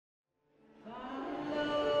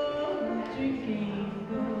drinking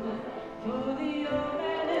goes. For the old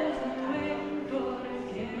man isn't waiting for to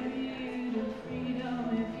carry you to freedom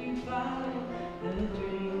if you follow the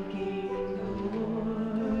drinking gourd.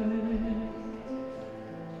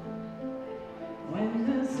 When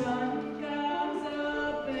the sun comes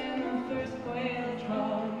up and the first quail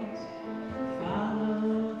draws,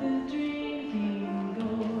 follow the drinking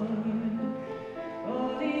gourd.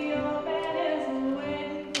 Oh, the old man isn't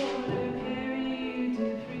waiting for to carry you to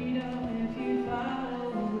freedom if you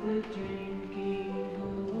follow the drinking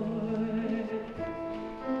gourd.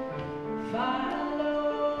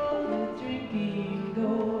 Follow the drinking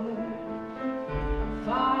gourd.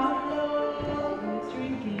 Follow the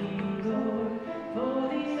drinking gourd. For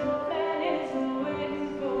the old man isn't waiting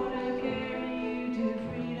for to carry you to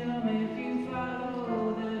freedom if you follow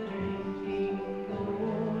the drinking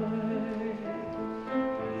gourd.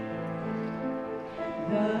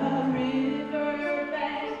 The river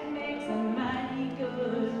bank makes a mighty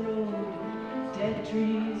good road. Dead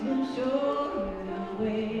trees will show you the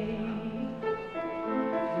way.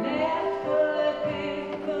 Left foot, big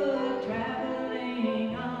foot,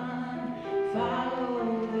 traveling on. Follow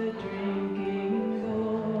the drinking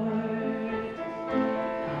gourd.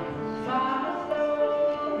 Follow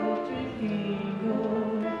the drinking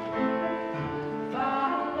gourd.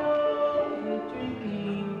 Follow the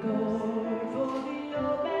drinking gourd. For the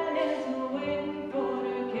old man isn't waiting for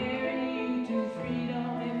to carry you to freedom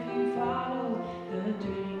if you follow the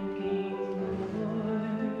drinking gourd.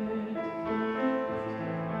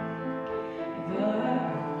 The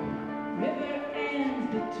river ends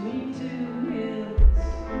between two hills.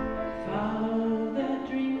 Follow the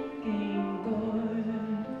drinking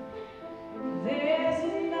gourd. There's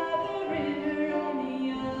another river on the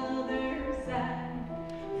other side.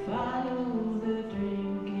 Follow the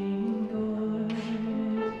drinking gourd.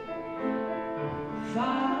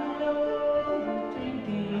 Follow the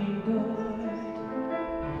drinking gourd.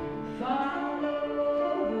 Follow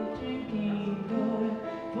the drinking gourd.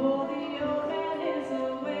 For the old man is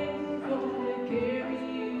waiting for to carry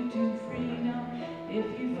you to freedom if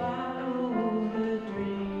you follow the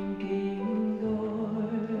drinking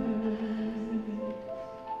gourd.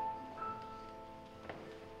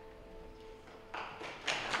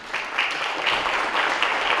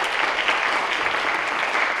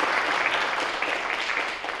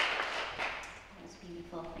 That was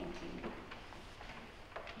beautiful, thank you.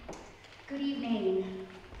 Good evening.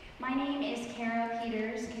 My name is Kerri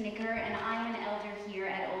Peters-Knicker, and I'm an elder here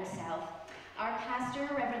at Old South. Our pastor,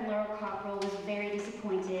 Reverend Laurel Cockrell, was very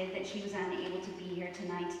disappointed that she was unable to be here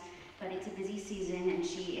tonight, but it's a busy season and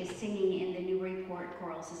she is singing in the Newburyport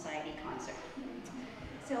Choral Society concert.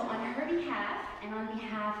 So on her behalf and on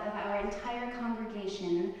behalf of our entire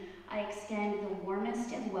congregation, I extend the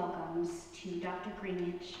warmest of welcomes to Dr.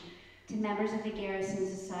 Greenwich, to members of the Garrison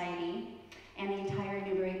Society, and the entire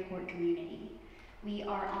Newburyport community. We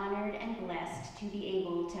are honored and blessed to be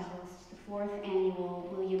able to host the 4th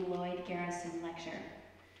annual William Lloyd Garrison Lecture.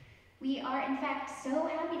 We are in fact so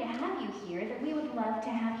happy to have you here that we would love to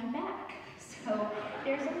have you back. So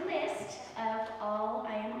there's a list of all,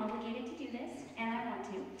 I am obligated to do this, and I want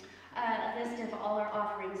to, a list of all our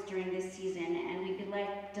offerings during this season, and we'd be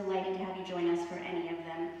delighted to have you join us for any of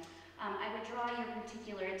them. I would draw your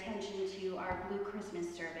particular attention to our Blue Christmas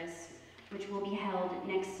service, which will be held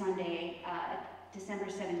next Sunday, December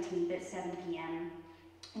 17th at 7 p.m.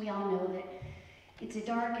 We all know that it's a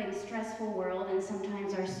dark and stressful world, and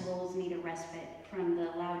sometimes our souls need a respite from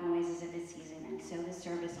the loud noises of this season, and so this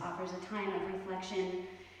service offers a time of reflection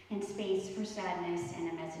and space for sadness and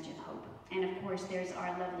a message of hope. And of course, there's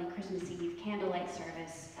our lovely Christmas Eve candlelight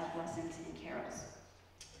service of lessons and carols.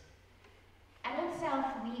 At Old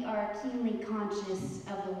South, we are keenly conscious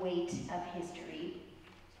of the weight of history.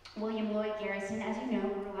 William Lloyd Garrison, as you know,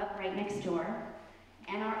 grew up right next door,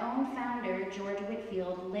 and our own founder, George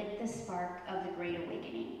Whitefield, lit the spark of the Great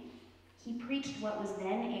Awakening. He preached what was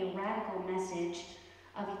then a radical message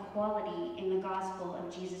of equality in the gospel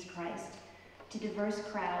of Jesus Christ to diverse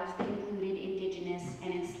crowds that included indigenous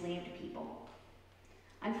and enslaved people.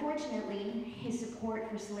 Unfortunately, his support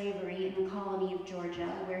for slavery in the colony of Georgia,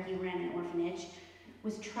 where he ran an orphanage,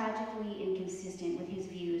 was tragically inconsistent with his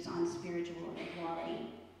views on spiritual equality.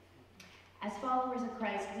 As followers of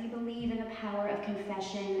Christ, we believe in the power of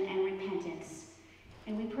confession and repentance,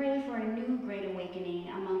 and we pray for a new great awakening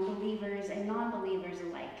among believers and non-believers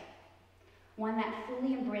alike, one that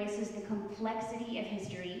fully embraces the complexity of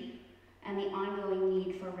history and the ongoing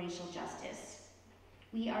need for racial justice.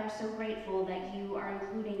 We are so grateful that you are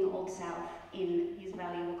including Old South in these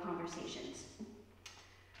valuable conversations.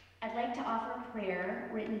 I'd like to offer a prayer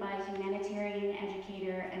written by humanitarian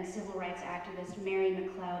educator and civil rights activist Mary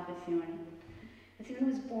McLeod Bethune. Bethune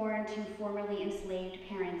was born to formerly enslaved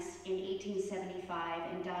parents in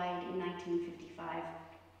 1875 and died in 1955.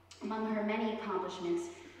 Among her many accomplishments,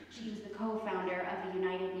 she was the co-founder of the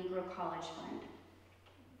United Negro College Fund.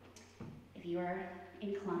 If you are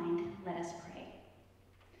inclined, let us pray.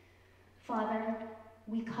 Father,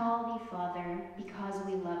 we call thee Father because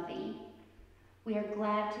we love thee. We are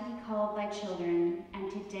glad to be called thy children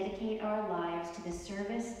and to dedicate our lives to the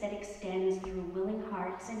service that extends through willing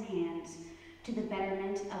hearts and hands to the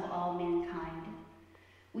betterment of all mankind.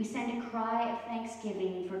 We send a cry of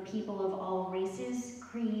thanksgiving for people of all races,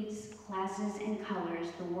 creeds, classes, and colors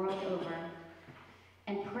the world over,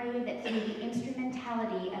 and pray that through the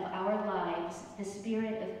instrumentality of our lives, the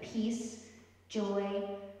spirit of peace, joy,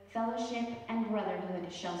 fellowship, and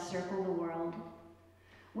brotherhood shall circle the world.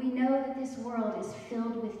 We know that this world is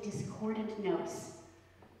filled with discordant notes,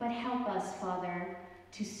 but help us, Father,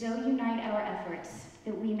 to so unite our efforts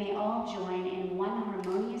that we may all join in one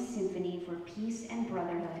harmonious symphony for peace and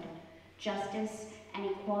brotherhood, justice, and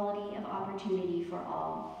equality of opportunity for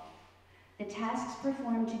all. The tasks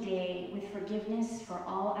performed today with forgiveness for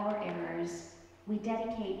all our errors, we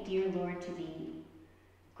dedicate, dear Lord, to thee.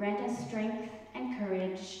 Grant us strength and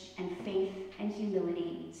courage and faith and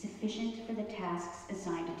humility sufficient for the tasks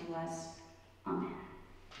assigned to us. Amen.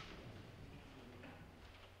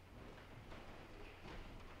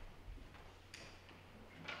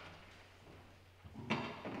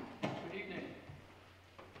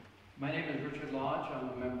 My name is Richard Lodge. I'm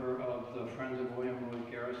a member of the Friends of William Lloyd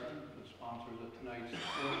Garrison, the sponsors of tonight's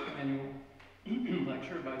fourth annual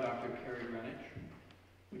lecture by Dr. Kerri,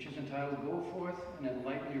 which is entitled Go Forth and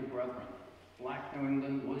Enlighten Your Brethren, Black New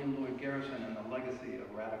England, William Lloyd Garrison, and the Legacy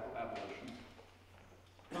of Radical Abolition.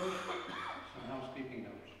 First, some housekeeping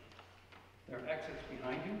notes. There are exits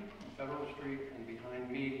behind you on Federal Street and behind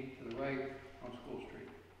me to the right on School Street.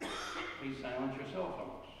 Please silence your cell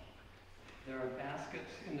phones. There are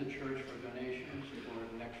baskets in the church for donations for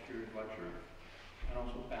next year's lecture, and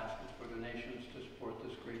also baskets for donations to support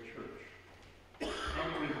this great church. And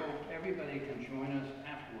we hope everybody can join us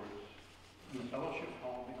afterwards in the fellowship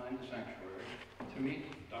hall behind the sanctuary to meet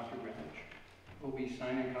Dr. Greenwich, who will be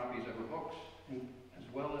signing copies of her books, and as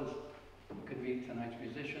well as you can meet tonight's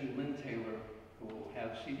musician, Lynn Taylor, who will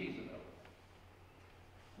have CDs available.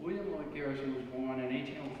 William Lloyd Garrison was born in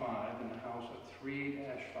 1805 in the house of 3-5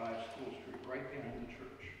 School Street, right behind the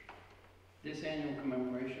church. This annual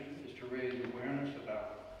commemoration is to raise awareness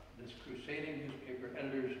about this crusading newspaper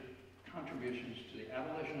editor's contributions to the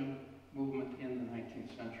abolition movement in the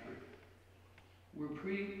 19th century. We're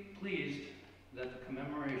pleased that the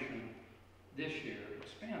commemoration this year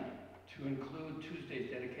expanded to include Tuesday's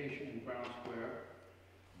dedication in Brown Square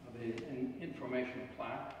of an informational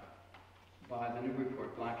plaque by the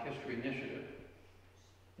Newburyport Black History Initiative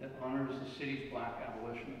that honors the city's black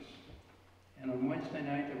abolitionists. And on Wednesday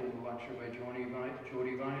night, there was a lecture by Jody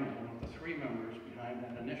Viner, one of the three members behind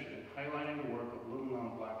that initiative, highlighting the work of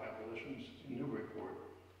little-known black abolitionists in Newburyport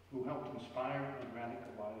who helped inspire and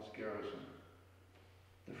radicalize Garrison.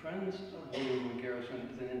 The Friends of William Lloyd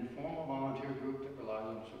Garrison is an informal volunteer group that relies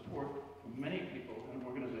on support from many people and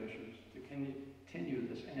organizations to continue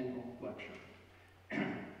this annual lecture.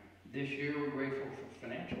 This year, we're grateful for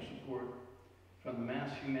financial support from the Mass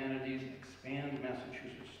Humanities Expand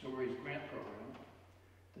Massachusetts Stories Grant Program,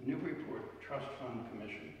 the Newburyport Trust Fund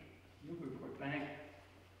Commission, Newburyport Bank,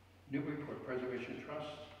 Newburyport Preservation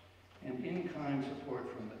Trust, and in-kind support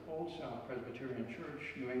from the Old South Presbyterian Church,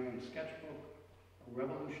 New England Sketchbook, a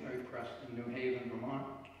Revolutionary Press in New Haven,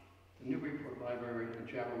 Vermont, the Newburyport Library, and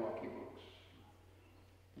Jabberwocky Books.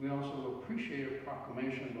 We also appreciate a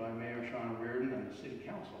proclamation by Mayor Sean Reardon and the City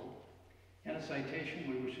Council, and a citation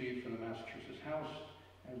we received from the Massachusetts House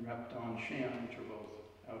and Rep. Don Sham, which are both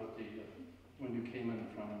out at the, when you came in the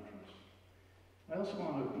front entrance. I also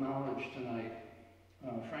want to acknowledge tonight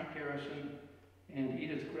Frank Garrison and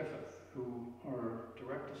Edith Griffith, who are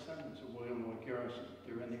direct descendants of William Lloyd Garrison.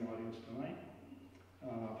 They're in the audience tonight.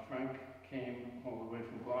 Frank came all the way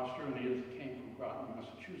from Gloucester, and Edith came from Groton,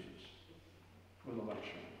 Massachusetts, for the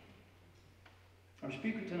lecture. Our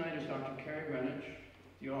speaker tonight is Dr. Kerri,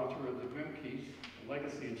 the author of The Grimkeys, A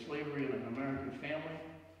Legacy of Slavery in an American Family,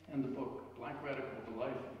 and the book, Black Radical: The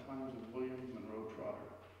Life and Times of William Monroe Trotter.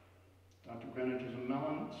 Dr. Greenwich is a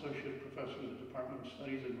Mellon Associate Professor in the Department of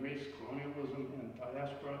Studies in Race, Colonialism, and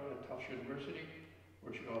Diaspora at Tufts University,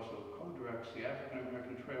 where she also co-directs the African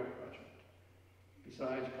American Trail Project.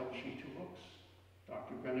 Besides publishing 2 books,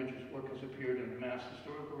 Dr. Greenwich's work has appeared in the Mass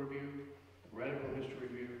Historical Review, the Radical History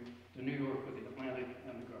Review, The New Yorker, The Atlantic,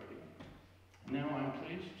 and The Guardian. Now I'm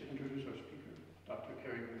pleased to introduce our speaker, Dr.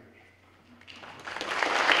 Kerri Greenwich.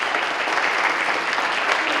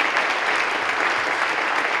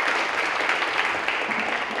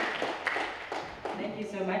 Thank you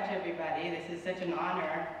so much, everybody. This is such an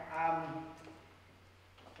honor.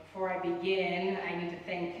 Before I begin, I need to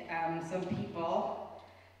thank some people.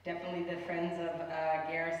 Definitely the Friends of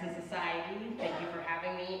Garrison Society. Thank you for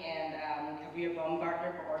having me, and Kavir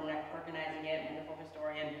Baumgartner for organizing it, wonderful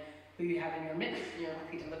historian who you have in your midst, you're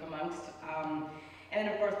lucky to live amongst. And then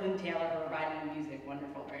of course Lynn Taylor for providing the music,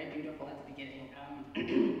 wonderful, very beautiful at the beginning.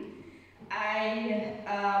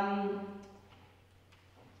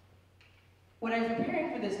 When I was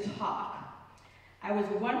preparing for this talk, I was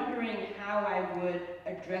wondering how I would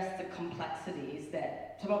address the complexities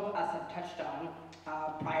that some of us have touched on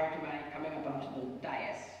prior to my coming up onto the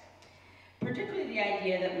dais. Particularly the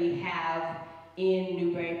idea that we have in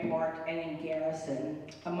Newburyport and in Garrison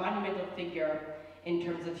a monumental figure in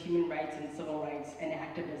terms of human rights and civil rights and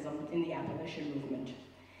activism in the abolition movement.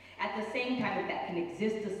 At the same time that can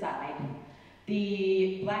exist aside,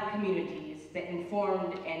 the Black communities that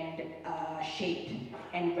informed and shaped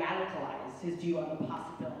and radicalized his view on the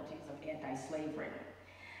possibilities of anti-slavery.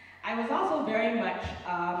 I was also very much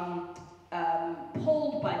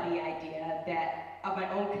pulled by the idea that of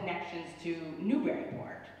my own connections to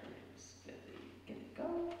Newburyport. Get it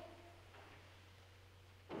go?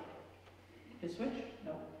 The switch?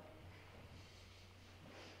 No.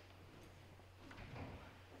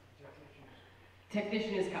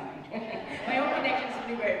 Technician is coming. My own connections to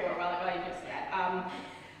Newburyport, while you just said.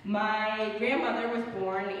 My grandmother was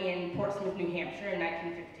born in Portsmouth, New Hampshire in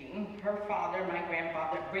 1915. Her father, my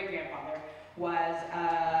great-grandfather, was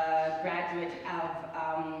a graduate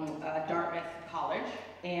of Dartmouth College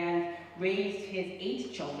and raised his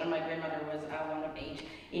 8 children. My grandmother was one of 8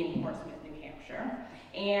 in Portsmouth, New Hampshire.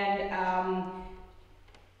 And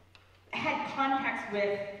had contacts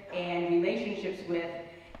with and relationships with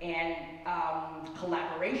and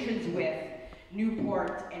collaborations with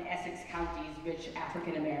Newport and Essex counties' rich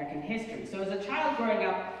African-American history. So as a child growing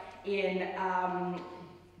up in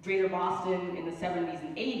Greater Boston in the 70s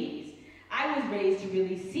and 80s, I was raised to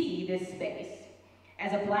really see this space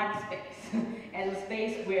as a Black space, as a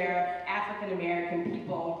space where African-American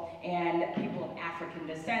people and people of African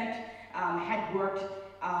descent had worked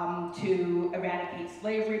to eradicate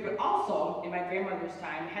slavery, but also, in my grandmother's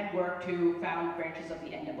time, had worked to found branches of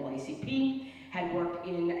the NAACP, had worked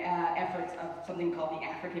in efforts of something called the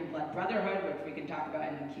African Blood Brotherhood, which we can talk about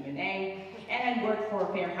in the Q&A, and had worked for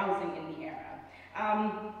fair housing in the era.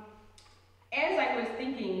 As I was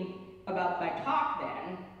thinking about my talk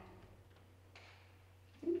then,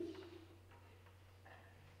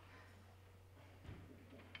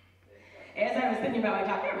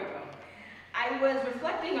 I was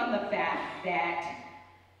reflecting on the fact that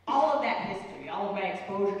all of that history, all of my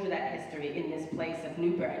exposure to that history in this place of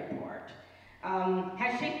Newburyport,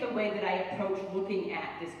 has shaped the way that I approach looking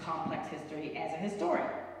at this complex history as a historian.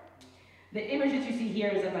 The image that you see here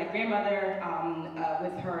is of my grandmother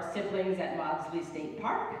with her siblings at Maudsley State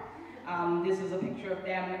Park. This is a picture of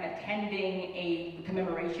them attending a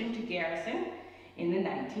commemoration to Garrison in the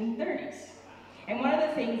 1930s. And one of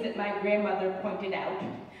the things that my grandmother pointed out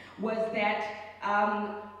was that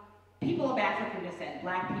people of African descent,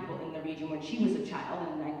 Black people in the region when she was a child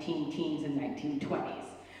in the 19-teens and 1920s,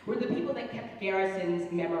 were the people that kept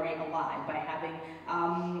Garrison's memory alive by having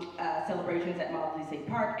celebrations at Maudsley State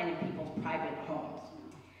Park and in people's private homes.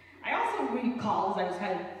 I also recall, as I was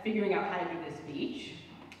kind of figuring out how to do this speech,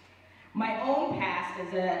 my own past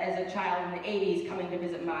as a child in the 80s coming to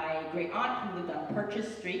visit my great aunt who lived on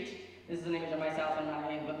Purchase Street. This is an image of myself and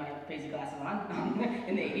with my crazy glasses on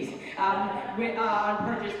in the 80s. On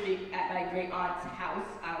Purchase Street at my great aunt's house.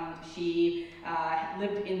 She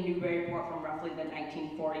lived in Newburyport from roughly the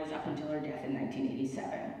 1940s up until her death in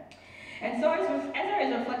 1987. And so as I was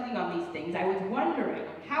reflecting on these things, I was wondering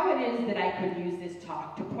how it is that I could use this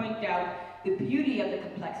talk to point out the beauty of the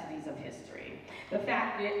complexities of history. The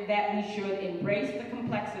fact that we should embrace the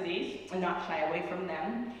complexities and not shy away from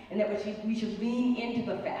them, and that we should lean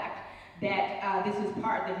into the fact that this is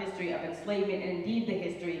part of the history of enslavement and indeed the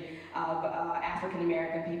history of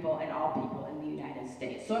African-American people and all people in the United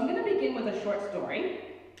States. So I'm going to begin with a short story.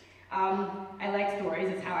 I like stories,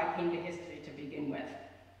 it's how I came to history to begin with.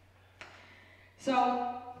 So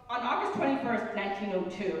on August 21st,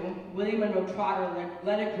 1902, William Monroe Trotter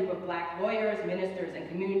led a group of Black lawyers, ministers, and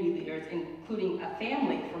community leaders, including a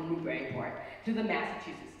family from Newburyport, to the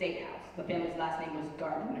Massachusetts State House. The family's last name was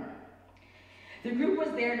Gardner. The group was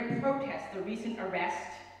there to protest the recent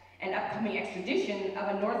arrest and upcoming extradition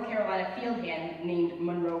of a North Carolina field hand named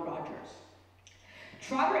Monroe Rogers.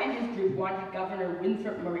 Trotter and his group wanted Governor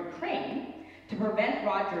Winthrop Murray Crane to prevent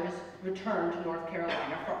Rogers' return to North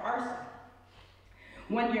Carolina for arson.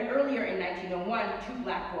 1 year earlier, in 1901, 2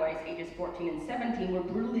 black boys, ages 14 and 17, were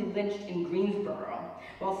brutally lynched in Greensboro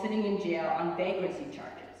while sitting in jail on vagrancy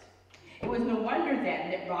charges. It was no wonder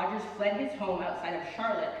then that Rogers fled his home outside of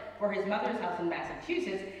Charlotte for his mother's house in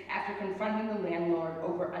Massachusetts after confronting the landlord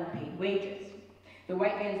over unpaid wages. The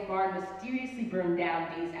white man's barn mysteriously burned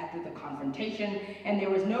down days after the confrontation, and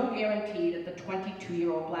there was no guarantee that the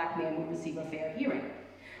 22-year-old black man would receive a fair hearing.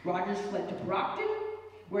 Rogers fled to Brockton,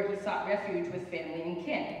 where he sought refuge with family and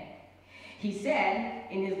kin. He said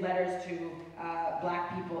in his letters to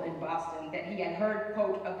black people in Boston that he had heard,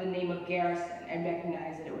 quote, of the name of Garrison and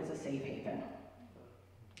recognized that it was a safe haven.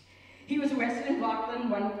 He was arrested in Brockton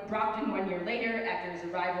 1 year later after his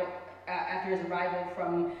arrival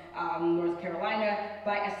from North Carolina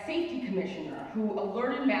by a safety commissioner who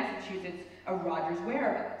alerted Massachusetts of Rogers'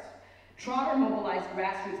 whereabouts. Trotter mobilized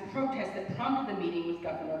grassroots protests that prompted the meeting with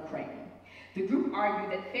Governor Crane. The group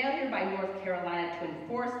argued that failure by North Carolina to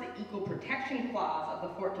enforce the Equal Protection Clause of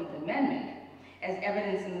the 14th Amendment, as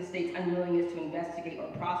evidence in the state's unwillingness to investigate or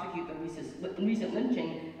prosecute the recent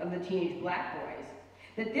lynching of the teenage black boys,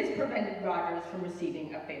 that this prevented Rogers from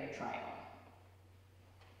receiving a fair trial.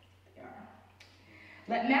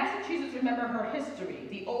 Let Massachusetts remember her history,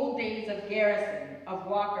 the old days of Garrison, of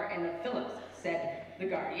Walker, and of Phillips, said The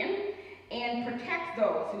Guardian, and protect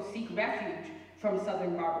those who seek refuge from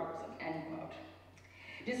Southern barbarism, end quote.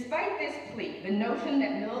 Despite this plea, the notion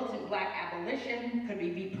that militant black abolition could be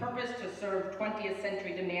repurposed to serve 20th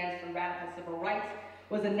century demands for radical civil rights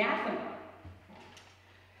was anathema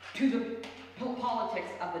to the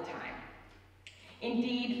politics of the time.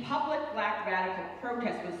 Indeed, public black radical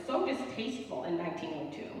protest was so distasteful in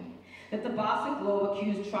 1902 that the Boston Globe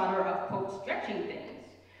accused Trotter of, quote, stretching things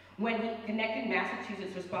when he connected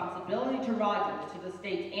Massachusetts' responsibility to Rogers to the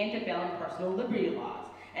state's antebellum personal liberty laws,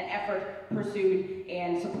 an effort pursued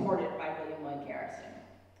and supported by William Lloyd Garrison.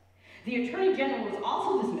 The Attorney General was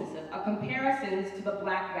also dismissive of comparisons to the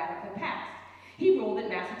black radical past. He ruled that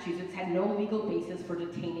Massachusetts had no legal basis for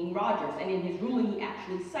detaining Rogers, and in his ruling he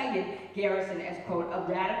actually cited Garrison as, quote,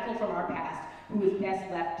 a radical from our past who is best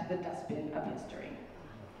left to the dustbin of history.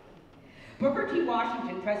 Booker T.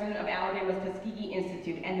 Washington, president of Alabama's Tuskegee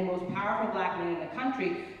Institute and the most powerful black man in the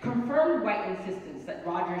country, confirmed white insistence that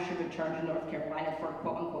Rogers should return to North Carolina for,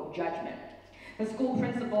 quote-unquote, judgment. The school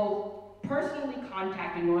principal personally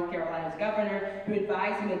contacted North Carolina's governor, who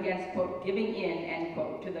advised him against, quote, giving in, end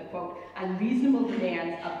quote, to the, quote, unreasonable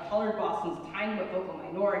demands of colored Boston's tiny but vocal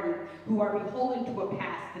minority who are beholden to a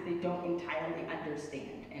past that they don't entirely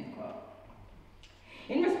understand, end quote.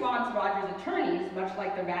 In response, Rogers' attorneys, much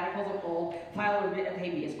like the radicals of old, filed a writ of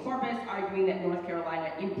habeas corpus, arguing that North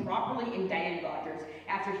Carolina improperly indicted Rogers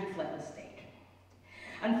after he fled the state.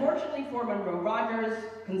 Unfortunately for Monroe Rogers,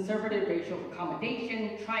 conservative racial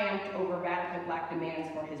accommodation triumphed over radical black demands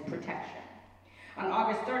for his protection. On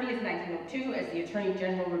August 30th, 1902, as the Attorney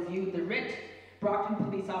General reviewed the writ, Brockton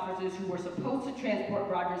police officers who were supposed to transport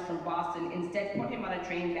Rogers from Boston instead put him on a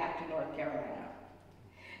train back to North Carolina.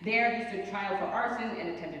 There, he stood trial for arson and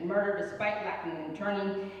attempted murder despite lacking an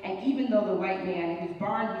attorney, and even though the white man whose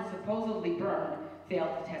barn he supposedly burned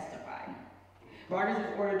failed to testify. Rogers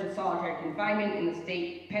was ordered to solitary confinement in the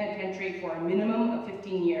state penitentiary for a minimum of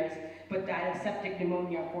 15 years, but died of septic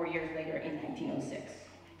pneumonia 4 years later in 1906.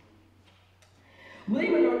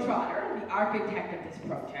 William Monroe Trotter, the architect of this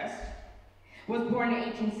protest, was born in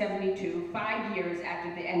 1872, 7 years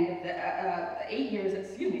after the end of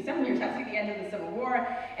the Civil War,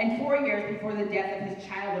 and 4 years before the death of his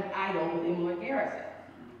childhood idol, William Lloyd Garrison.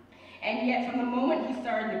 And yet, from the moment he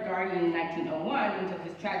started The Guardian in 1901 until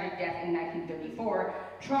his tragic death in 1934,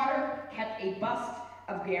 Trotter kept a bust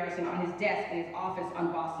of Garrison on his desk in his office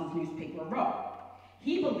on Boston's Newspaper Row.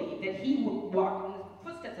 He believed that he would walk in the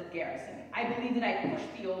footsteps of Garrison. I believe that I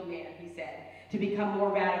pushed the old man, he said, to become more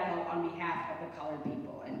radical on behalf of the colored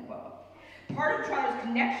people, end quote. Part of Trotter's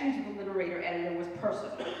connection to the Liberator editor was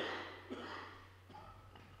personal.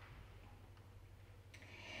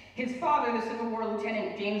 His father, the Civil War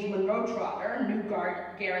Lieutenant James Monroe Trotter, knew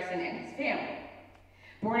Garrison and his family.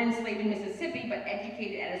 Born enslaved in Mississippi, but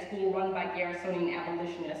educated at a school run by Garrisonian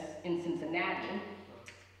abolitionists in Cincinnati,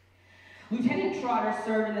 Lieutenant Trotter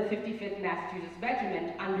served in the 55th Massachusetts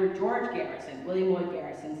Regiment under George Garrison, William Lloyd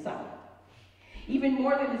Garrison's son. Even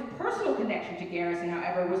more than his personal connection to Garrison,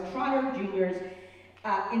 however, was Trotter Jr.'s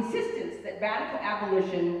insistence that radical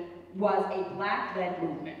abolition was a black-led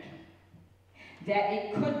movement. that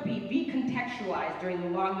it could be recontextualized during the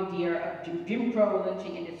long year of Jim Crow,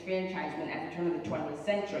 lynching, and disfranchisement at the turn of the 20th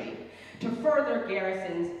century to further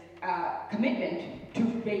Garrison's commitment to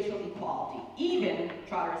racial equality, even,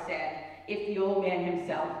 Trotter said, if the old man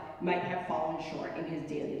himself might have fallen short in his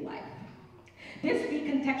daily life. This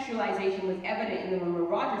recontextualization was evident in the Romer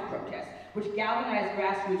Rogers protests, which galvanized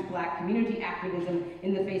grassroots Black community activism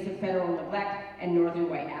in the face of federal neglect and northern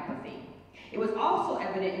white apathy. It was also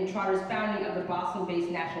evident in Trotter's founding of the Boston-based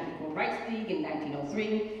National Equal Rights League in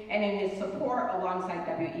 1903, and in his support alongside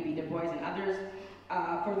W.E.B. Du Bois and others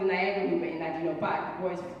for the Niagara Movement in 1905. Du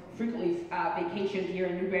Bois frequently vacationed here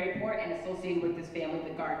in Newburyport and associated with his family,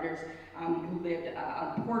 the Gardners, who lived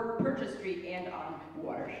on Purchase Street and on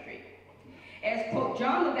Water Street. As, quote,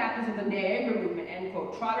 John the Baptist of the Niagara Movement, end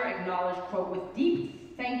quote, Trotter acknowledged, quote, with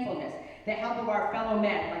deep thankfulness the help of our fellow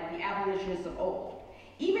men like the abolitionists of old,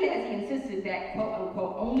 even as he insisted that, quote,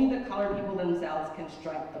 unquote, only the colored people themselves can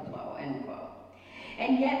strike the blow, end quote.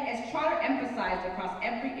 And yet, as Trotter emphasized across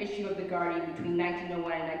every issue of The Guardian between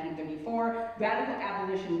 1901 and 1934, radical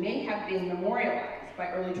abolition may have been memorialized by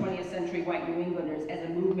early 20th century white New Englanders as a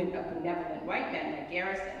movement of benevolent white men like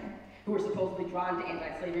Garrison, who were supposedly drawn to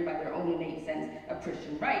anti-slavery by their own innate sense of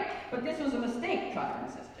Christian right. But this was a mistake, Trotter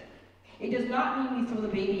insisted. It does not mean we throw the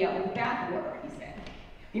baby out with the bathwater, he said.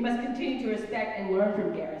 We must continue to respect and learn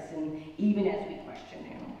from Garrison, even as we question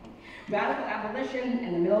him. Radical abolition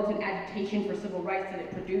and the militant agitation for civil rights that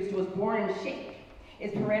it produced was born and shaped,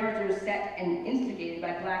 its parameters set and instigated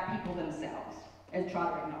by Black people themselves, as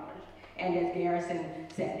Trotter acknowledged, and as Garrison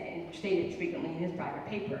said and stated frequently in his private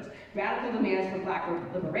papers. Radical demands for Black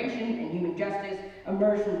liberation and human justice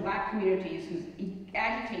emerged from Black communities whose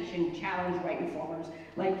agitation challenged white reformers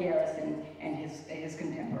like Garrison and his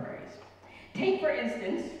contemporaries. Take, for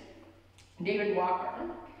instance, David Walker,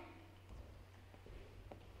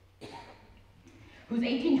 whose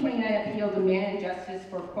 1829 appeal demanded justice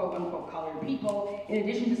for quote-unquote colored people, in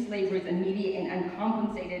addition to slavery's immediate and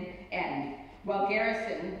uncompensated end, while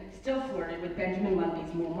Garrison still flirted with Benjamin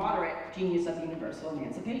Lundy's more moderate genius of universal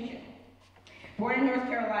emancipation. Born in North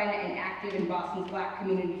Carolina and active in Boston's Black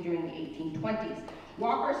community during the 1820s,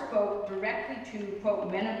 Walker spoke directly to,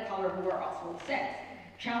 quote, men of color who are also of sex,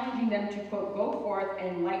 challenging them to, quote, go forth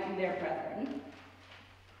and enlighten their brethren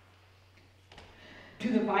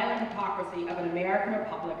to the violent hypocrisy of an American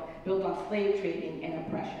republic built on slave trading and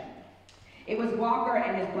oppression. It was Walker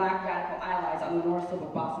and his Black radical allies on the north slope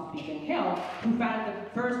of Boston's Beacon Hill who founded the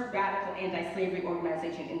first radical anti-slavery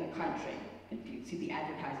organization in the country. You see the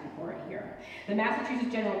advertisement for it here. The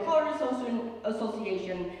Massachusetts General Colored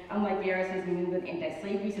Association, unlike Garrison's New England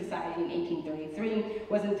Anti-Slavery Society in 1833,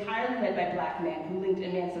 was entirely led by Black men who linked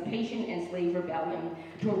emancipation and slave rebellion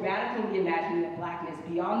to a radical reimagining of Blackness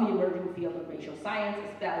beyond the emerging field of racial science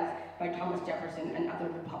espoused by Thomas Jefferson and other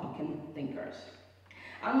Republican thinkers.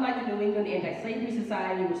 Unlike the New England Anti-Slavery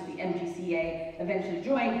Society, which the MGCA eventually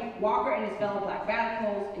joined, Walker and his fellow Black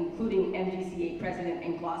radicals, including MGCA president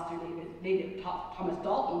and Gloucester native Thomas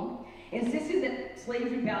Dalton, insisted that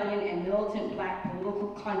slave rebellion and militant Black political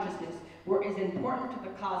consciousness were as important to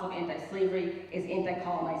the cause of anti-slavery as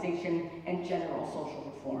anti-colonization and general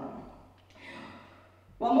social reform.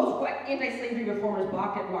 While most anti-slavery reformers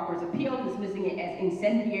balked at Walker's appeal, dismissing it as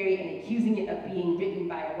incendiary and accusing it of being written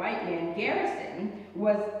by a white man, Garrison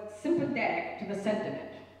was sympathetic to the sentiment.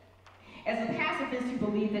 As a pacifist who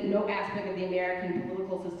believed that no aspect of the American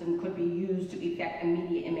political system could be used to effect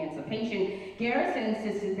immediate emancipation, Garrison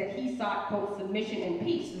insisted that he sought, quote, submission and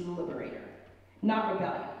peace as a liberator, not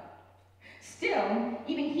rebellion. Still,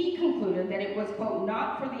 even he concluded that it was, quote,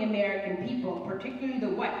 not for the American people, particularly the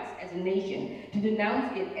whites as a nation, to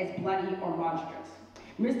denounce it as bloody or monstrous.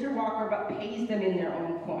 Mr. Walker but pays them in their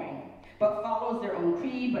own coin, but follows their own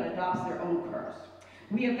creed, but adopts their own curse.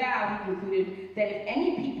 We avow, he concluded, that if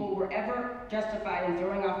any people were ever justified in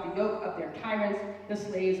throwing off the yoke of their tyrants, the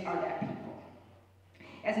slaves are that people.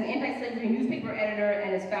 As an anti-slavery newspaper editor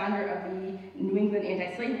and as founder of the New England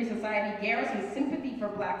Anti-Slavery Society, Garrison's sympathy for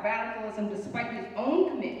Black radicalism, despite his own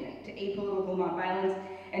commitment to apolitical nonviolence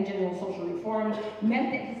and general social reform,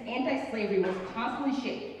 meant that his anti-slavery was constantly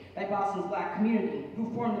shaped by Boston's Black community,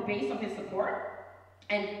 who formed the base of his support,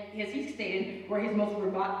 and as he stated, were his most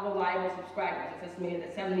reliable subscribers. It's estimated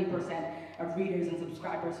that 70% of readers and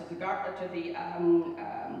subscribers to the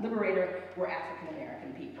Liberator were African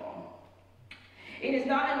American people. It is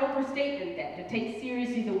not an overstatement, then, to take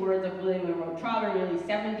seriously the words of William Monroe Trotter nearly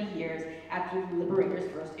 70 years after the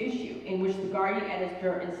Liberator's first issue, in which the Guardian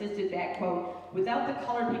editor insisted that, quote, without the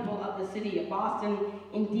colored people of the city of Boston,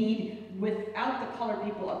 indeed, without the colored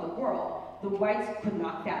people of the world, the whites could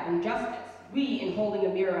not fathom justice. we, in holding a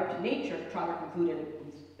mirror up to nature, Trotter concluded,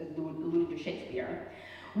 alluding to Shakespeare,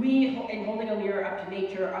 we, in holding a mirror up to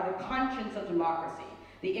nature, are the conscience of democracy,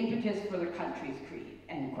 the impetus for the country's creed,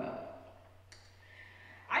 end quote.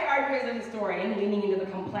 I argue as a historian, leaning into the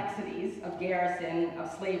complexities of Garrison, of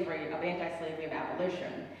slavery, of anti-slavery, of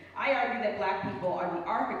abolition, I argue that black people are the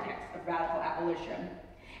architects of radical abolition.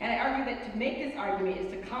 And I argue that to make this argument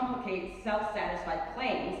is to complicate self-satisfied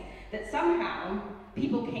claims that somehow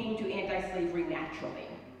people came to anti-slavery naturally.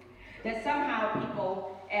 That somehow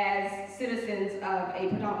people, as citizens of a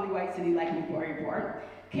predominantly white city like Newburyport,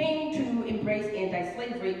 came to embrace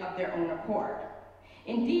anti-slavery of their own accord.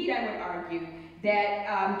 Indeed, I would argue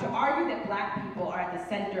that to argue that black people are at the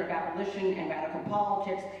center of abolition and radical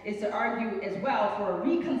politics is to argue as well for a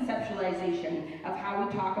reconceptualization of how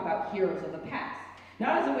we talk about heroes of the past.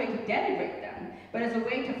 Not as a way to denigrate them, but as a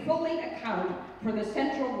way to fully account for the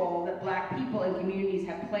central role that black people and communities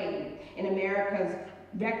have played in America's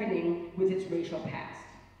reckoning with its racial past.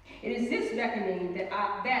 It is this reckoning that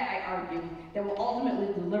I argue that will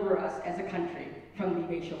ultimately deliver us as a country from the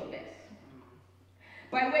racial abyss.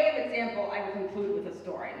 By way of example, I will conclude with a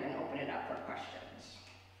story and then open it up for questions.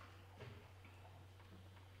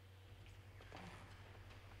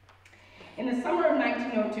 In the summer of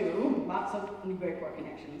 1902, lots of Newburyport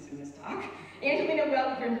connections in this talk, Angelina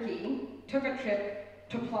Wells Grimke took a trip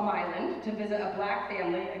to Plum Island to visit a black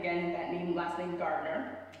family, again, that name, last name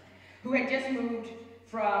Gardner, who had just moved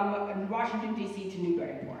from Washington, D.C. to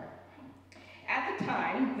Newburyport. At the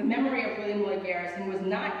time, the memory of William Lloyd Garrison was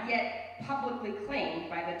not yet publicly claimed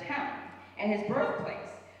by the town, and his birthplace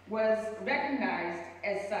was recognized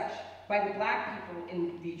as such by the black people in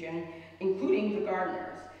the region, including the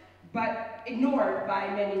Gardners, but ignored by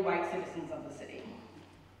many white citizens of the city.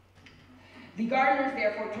 The Gardners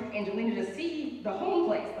therefore took Angelina to see the home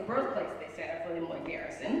place, the birthplace, they said, of William Lloyd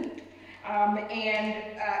Garrison, and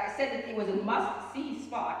said that it was a must-see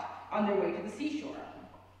spot on their way to the seashore.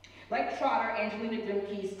 Like Trotter, Angelina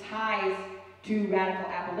Grimke's ties to radical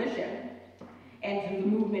abolition and to the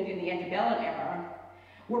movement in the antebellum era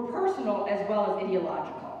were personal as well as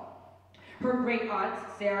ideological. Her great aunts,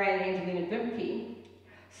 Sarah and Angelina Grimke,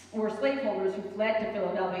 were slaveholders who fled to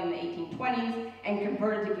Philadelphia in the 1820s and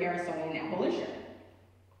converted to Garrisonian abolition.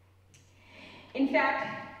 In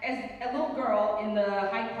fact, as a little girl in the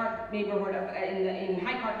Hyde Park neighborhood in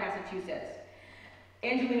Hyde Park, Massachusetts,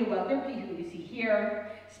 Angelina Wells Grimke, who you see here,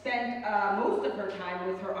 spent most of her time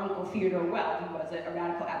with her uncle Theodore Weld, who was a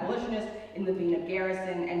radical abolitionist in the vein of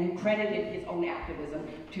Garrison and who credited his own activism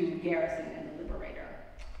to Garrison and the Liberator.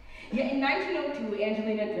 Yet in 1902,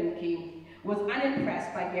 Angelina Grimke was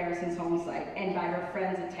unimpressed by Garrison's home site and by her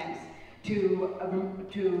friends' attempts to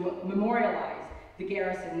memorialize the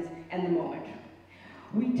Garrisons and the moment.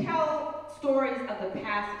 We tell stories of the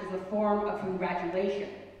past as a form of congratulation,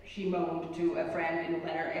 she moaned to a friend in a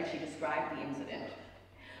letter as she described the incident.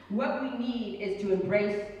 What we need is to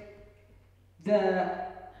embrace the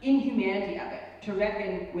inhumanity of it, to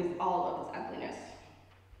reckon with all of its ugliness.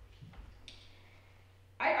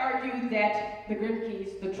 I argue that the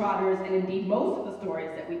Grimkes, the Trotters, and indeed most of the stories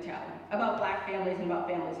that we tell about black families and about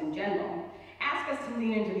families in general ask us to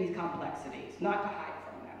lean into these complexities, not to hide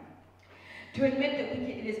from them. To admit that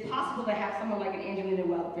it is possible to have someone like an Angelina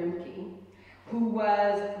Wells Grimke, who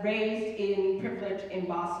was raised in privilege in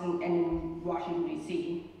Boston and in Washington,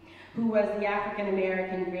 D.C., who was the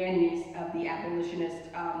African-American grandniece of the abolitionist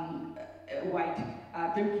white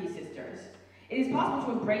Grimke sisters. It is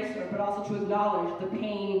possible to embrace her, but also to acknowledge the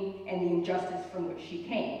pain and the injustice from which she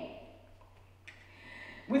came.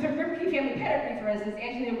 With her Grimke family pedigree, for instance,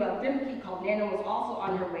 Angelina Wells Grimke, called Nana, was also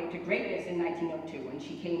on her way to greatness in 1902 when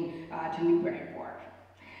she came to Newburyport.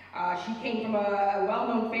 She came from a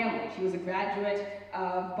well-known family. She was a graduate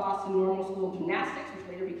of Boston Normal School of Gymnastics, which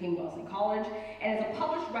later became Wellesley College, and as a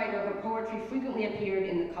published writer, her poetry frequently appeared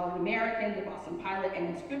in the Colored American, the Boston Pilot,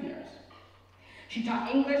 and in Scribner's. She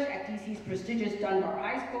taught English at DC's prestigious Dunbar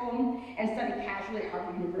High School and studied casually at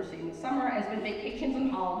Harvard University in the summer and spent vacations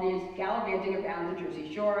and holidays gallivanting around the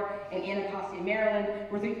Jersey Shore and Anacostia,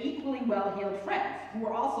 Maryland, with her equally well-heeled friends, who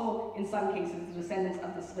were also, in some cases, the descendants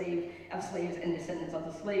of slaves and descendants of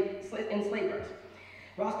the enslavers.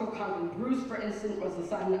 Roscoe Conklin Bruce, for instance, was the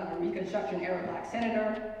son of a Reconstruction-era black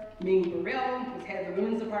senator. Ming Burrill was head of the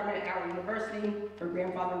women's department at Howard University. Her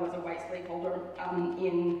grandfather was a white slaveholder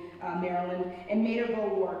in Maryland. And Maida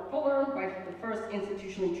Vaux Fuller, wife of the first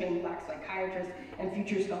institutionally trained black psychiatrist and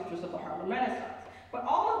future sculptress of the Harlem Renaissance. But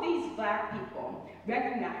all of these black people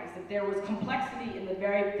recognized that there was complexity in the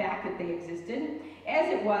very fact that they existed, as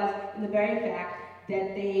it was in the very fact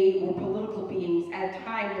that they were political beings at a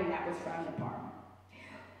time when that was frowned upon.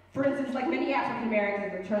 For instance, like many African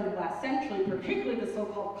Americans at the turn of the last century, particularly the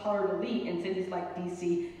so-called colored elite in cities like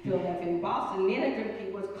DC, Philadelphia, and Boston, Nana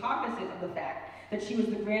Grimke was cognizant of the fact that she was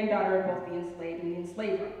the granddaughter of both the enslaved and the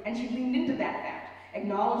enslaver, and she leaned into that fact,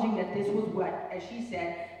 acknowledging that this was what, as she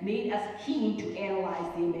said, made us keen to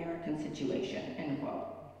analyze the American situation, end quote.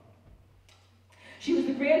 She was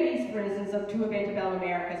the grandniece, for instance, of two of antebellum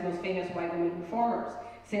America's most famous white women reformers,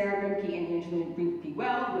 Sarah Grimke and Angelina Grimke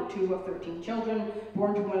Wells were two of 13 children,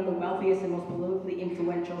 born to one of the wealthiest and most politically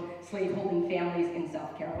influential slaveholding families in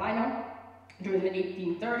South Carolina. During the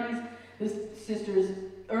 1830s, the sisters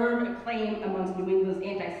earned acclaim amongst New England's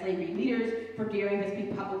anti-slavery leaders for daring to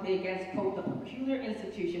speak publicly against, quote, the peculiar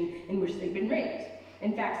institution in which they'd been raised.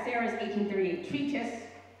 In fact, Sarah's 1838 treatise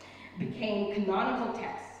became canonical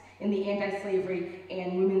texts in the anti-slavery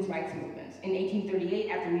and women's rights movements. In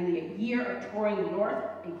 1838, after nearly a year of touring the North,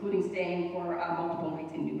 including staying for multiple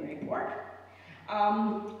nights in Newburyport,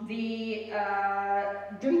 the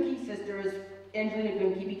Grimke sisters, Angelina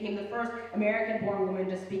Grimke, became the first American-born woman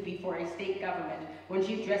to speak before a state government when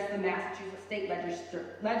she addressed the Massachusetts state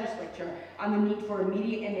legislature on the need for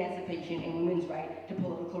immediate emancipation and women's right to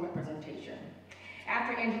political representation.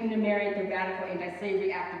 After Angelina married the radical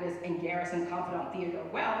anti-slavery activist and Garrison confidant Theodore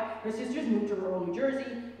Well, her sisters moved to rural New Jersey,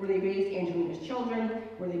 where they raised Angelina's children,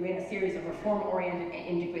 where they ran a series of reform-oriented and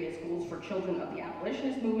integrated schools for children of the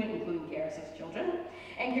abolitionist movement, including Garrison's children,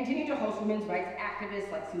 and continued to host women's rights activists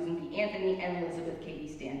like Susan B. Anthony and Elizabeth Cady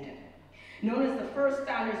Stanton. Known as the first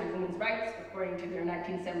founders of women's rights, according to their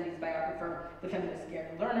 1970s biographer, the feminist Gary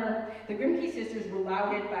Lerner, the Grimke sisters were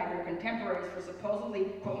lauded by their contemporaries for supposedly,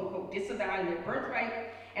 quote-unquote, disavowing their birthright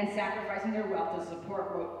and sacrificing their wealth to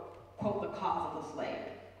support, quote, the cause of the slave.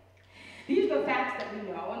 These are the facts that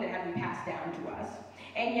we know and that have been passed down to us,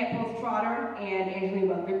 and yet both Trotter and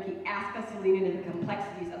Angelina Grimke ask us to lean into the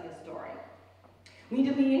complexities of this story. We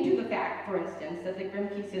need to lean into the fact, for instance, that the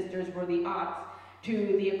Grimke sisters were the aunts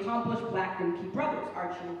to the accomplished black Grimke brothers,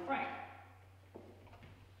 Archie and Frank.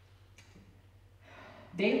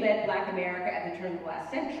 They led Black America at the turn of the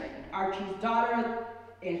last century. Archie's daughter,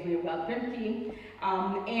 Angelina Wells Grimke,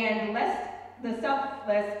 and the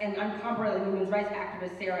selfless and uncompromising women's rights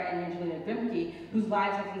activist Sarah and Angelina Grimke, whose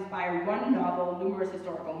lives have inspired one novel, numerous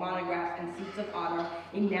historical monographs, and seats of honor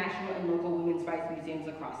in national and local women's rights museums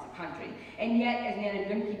across the country. And yet, as Nana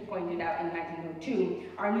Grimke pointed out in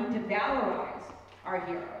 1902, our need to valorize our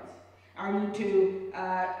heroes, our need to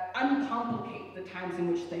uncomplicate the times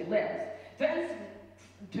in which they lived, threatens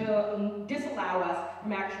to disallow us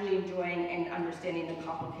from actually enjoying and understanding the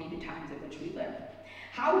complicated times in which we live.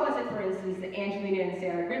 How was it, for instance, that Angelina and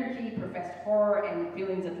Sarah Grimke professed horror and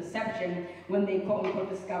feelings of deception when they, quote-unquote,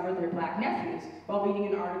 discovered their black nephews while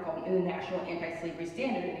reading an article in the National Anti-Slavery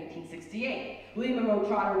Standard in 1868? William Monroe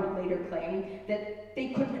Trotter would later claim that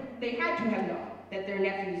they had to have known that their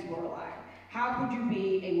nephews were alive. How could you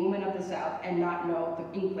be a woman of the South and not know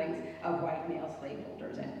the inklings of white male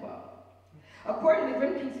slaveholders, end quote. According to the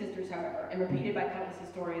Grimke sisters, however, and repeated by countless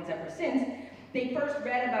historians ever since, they first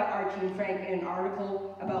read about Archie and Frank in an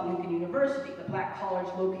article about Lincoln University, the black college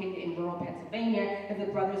located in rural Pennsylvania that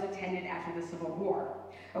the brothers attended after the Civil War.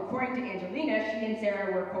 According to Angelina, she and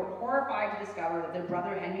Sarah were, quote, horrified to discover that their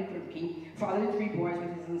brother Henry Grimke fathered 3 boys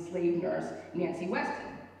with his enslaved nurse, Nancy Weston.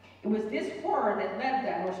 It was this horror that led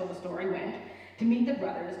them, or so the story went, to meet the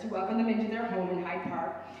brothers, to welcome them into their home in Hyde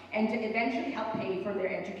Park, and to eventually help pay for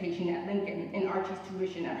their education at Lincoln and Archie's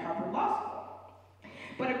tuition at Harvard Law School.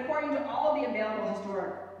 But according to all of the available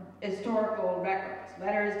historical records,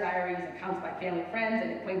 letters, diaries, accounts by family, friends,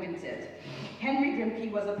 and acquaintances, Henry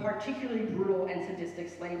Grimke was a particularly brutal and sadistic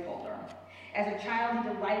slaveholder. As a child,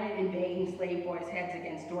 he delighted in banging slave boys' heads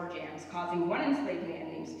against door jambs, causing one enslaved man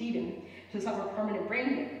named Stephen to suffer permanent brain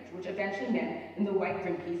damage, which eventually meant that the white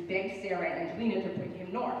Grimkes begged Sarah and Angelina to bring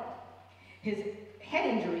him north. His head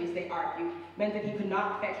injuries, they argued, meant that he could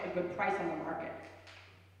not fetch a good price on the market.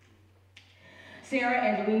 Sarah,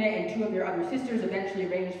 Angelina, and 2 of their other sisters eventually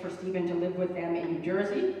arranged for Stephen to live with them in New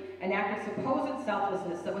Jersey, an act of supposed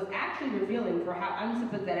selflessness that was actually revealing for how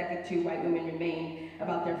unsympathetic the 2 white women remained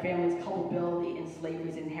about their family's culpability in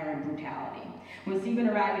slavery's inherent brutality. When Stephen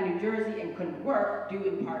arrived in New Jersey and couldn't work, due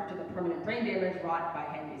in part to the permanent brain damage wrought by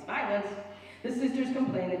Henry's violence, the sisters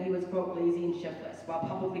complained that he was, quote, lazy and shiftless, while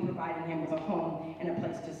publicly providing him with a home and a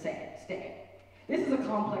place to stay. This is a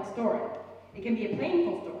complex story. It can be a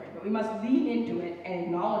painful story, but we must lean into it and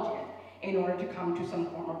acknowledge it in order to come to some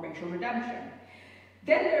form of racial redemption.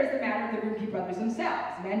 Then there's the matter of the Grimke brothers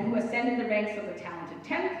themselves, men who ascended the ranks of the talented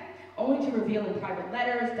 10th, only to reveal in private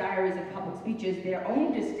letters, diaries, and public speeches their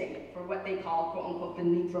own disdain for what they called, quote-unquote, the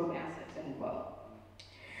Negro masses, end quote.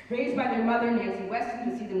 Raised by their mother, Nancy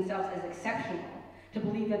Weston, to see themselves as exceptional, to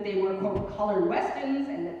believe that they were, quote, colored Westons,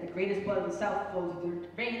 and that the greatest blood of the South flows through their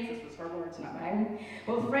veins. This was her words, not mine.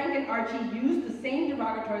 Both Frank and Archie used the same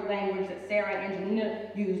derogatory language that Sarah and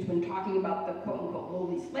Angelina used when talking about the, quote, unquote,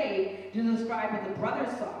 lowly slave, to describe what the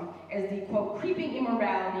brothers saw as the, quote, creeping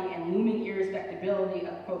immorality and looming irrespectability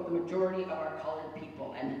of, quote, the majority of our colored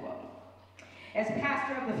people, end quote. As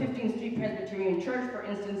pastor of the 15th Street Presbyterian Church, for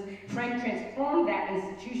instance, Frank transformed that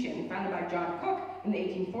institution, founded by John Cook in the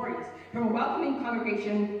 1840s, from a welcoming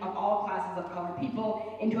congregation of all classes of colored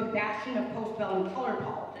people into a bastion of postbellum color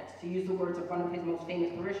politics, to use the words of one of his most famous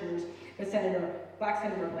parishioners, the Black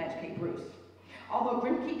Senator Blanche K. Bruce. Although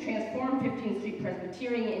Grimke transformed 15th Street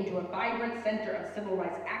Presbyterian into a vibrant center of civil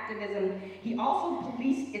rights activism, he also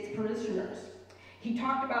policed its parishioners. He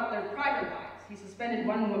talked about their private lives. He suspended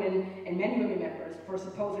one woman and many women members for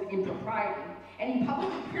supposed impropriety, and he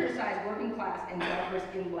publicly criticized working class and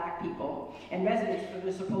darker-skinned black people and residents for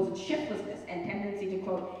their supposed shiftlessness and tendency to,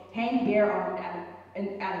 quote, hang bare-armed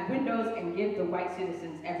out of windows and give the white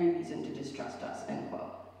citizens every reason to distrust us, end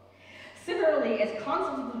quote. Similarly, as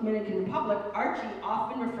consul of the Dominican Republic, Archie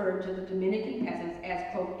often referred to the Dominican peasants as,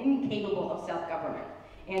 quote, incapable of self-government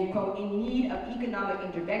and, quote, in need of economic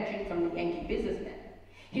intervention from the Yankee businessmen.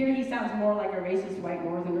 Here he sounds more like a racist white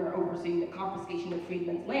northerner overseeing the confiscation of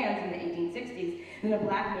freedmen's lands in the 1860s than a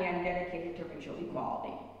black man dedicated to racial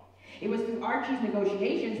equality. It was through Archie's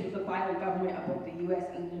negotiations with the violent government of both the US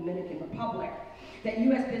and the Dominican Republic that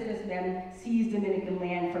US businessmen seized Dominican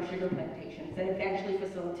land for sugar plantations that eventually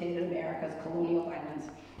facilitated America's colonial violence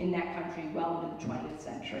in that country well into the 20th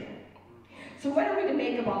century. So what are we to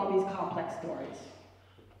make of all of these complex stories?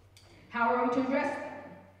 How are we to address them?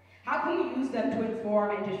 How can we use them to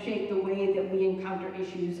inform and to shape the way that we encounter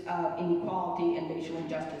issues of inequality and racial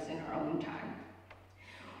injustice in our own time?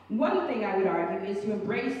 One thing I would argue is to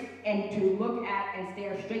embrace and to look at and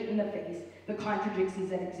stare straight in the face the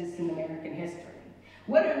contradictions that exist in American history.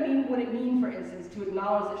 What would it mean, for instance, to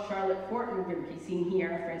acknowledge that Charlotte Fortin Grimke, seen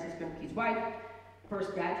here, Francis Grimke's wife,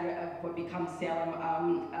 first graduate of what becomes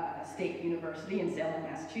Salem State University in Salem,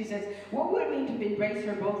 Massachusetts, what would it mean to embrace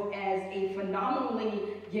her both as a phenomenally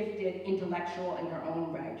gifted intellectual in her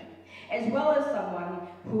own right, as well as someone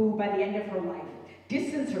who, by the end of her life,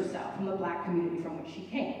 distanced herself from the black community from which she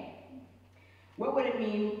came? What would it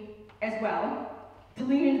mean, as well, to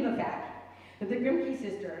lean into the fact that the Grimke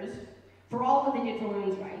sisters, for all that they did for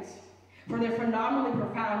women's rights, for their phenomenally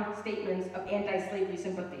profound statements of anti-slavery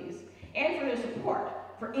sympathies, and for their support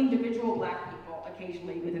for individual black people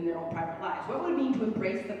occasionally within their own private lives? What would it mean to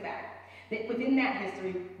embrace the fact that within that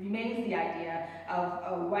history remains the idea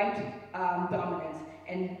of white dominance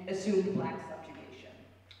and assumed black subjugation?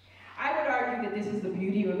 I would argue that this is the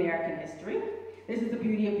beauty of American history. This is the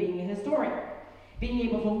beauty of being a historian. Being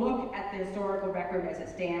able to look at the historical record as it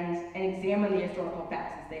stands and examine the historical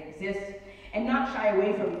facts as they exist, and not shy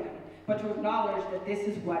away from them, but to acknowledge that this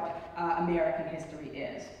is what American history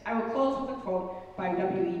is. I will close with a quote by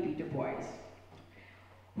W.E.B. Du Bois,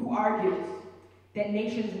 who argues that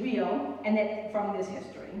nations reel and that from this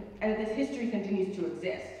history, and that this history continues to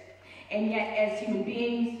exist. And yet, as human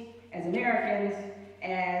beings, as Americans,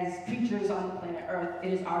 as creatures on the planet Earth,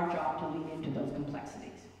 it is our job to lean into those complexities.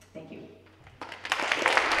 Thank you.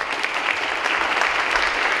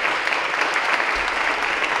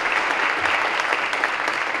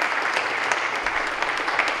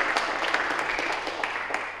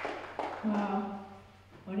 Wow,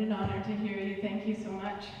 what an honor to hear you. Thank you so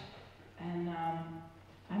much. And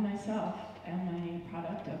I myself am a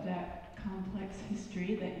product of that complex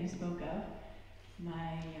history that you spoke of.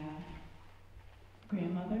 My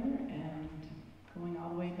grandmother, and going all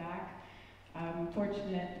the way back, I'm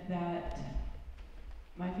fortunate that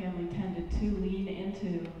my family tended to lean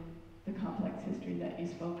into the complex history that you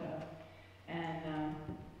spoke of. And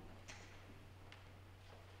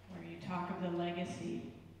where you talk of the legacy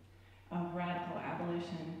of radical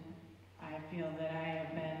abolition, I feel that I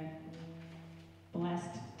have been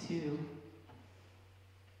blessed to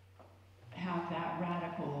have that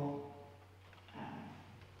radical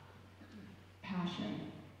passion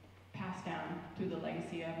passed down through the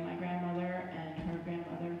legacy of my grandmother and her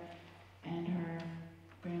grandmother and her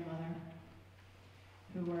grandmother,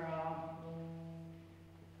 who were all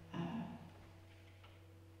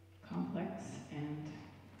complex and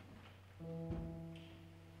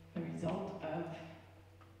the result of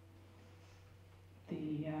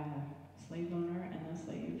the slave owner and the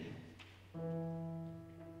slave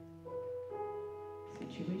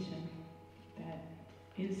situation that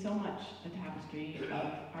is so much the tapestry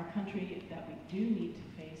of our country that we do need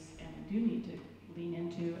to face and we do need to lean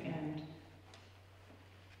into and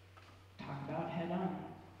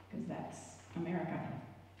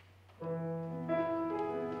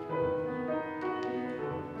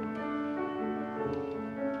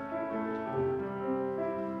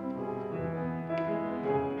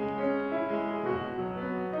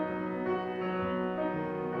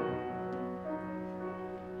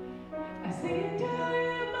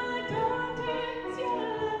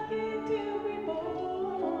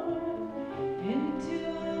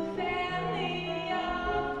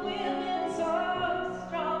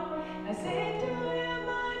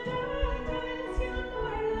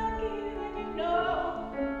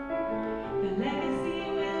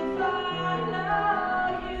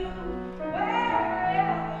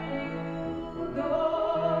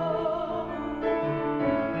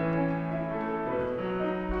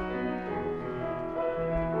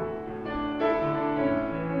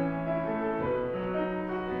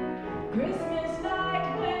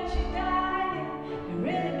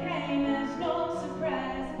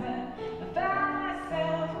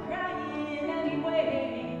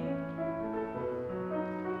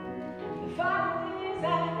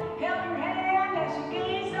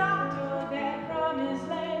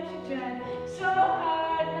so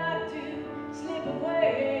hard not to slip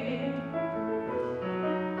away.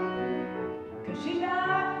 'Cause she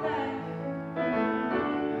loved life.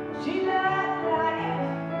 She loved life.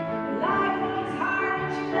 Life was hard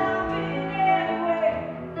and she loved it anyway.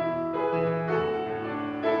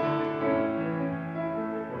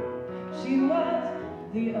 She was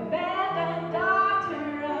the abandoned daughter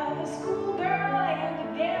of a schoolgirl and a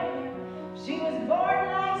gambler. She was born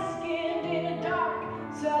light-skinned in a dark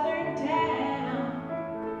southern town.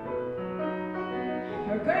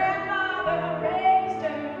 Her grandmother raised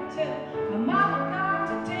her till her mama got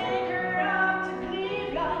to take her up to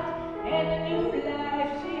Cleveland and a new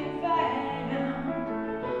life she found.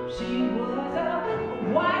 She was a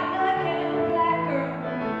white-looking black girl,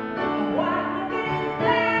 a white-looking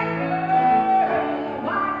black girl, a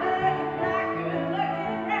white-looking black girl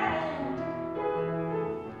looking round.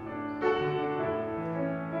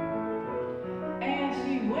 And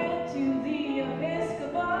she went to the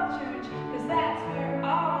Episcopal church, 'cause that's where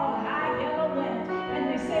all high yellow went. And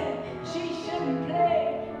they said she shouldn't play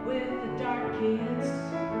with the dark kids,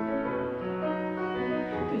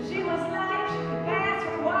 'cause she was like she could pass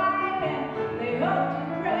for white, and they hoped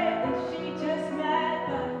and prayed that she just might,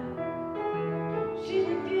 but she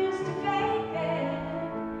refused to fake that.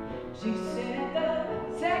 She said the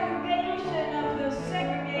segregation of the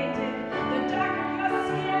segregated, the darker your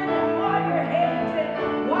skin, the more you're hated.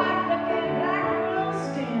 White-looking black girls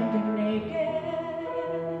standing naked.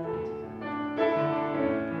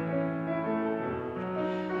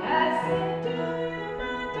 I said to you,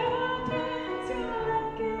 my daughters, you're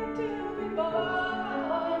lucky to be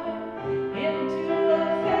born into a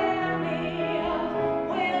family of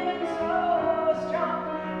women so strong.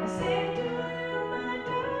 I said to you, my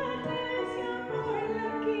daughters, you're more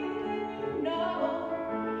lucky than you know.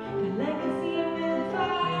 The legacy will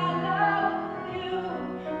follow you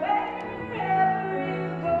wherever you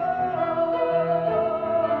go.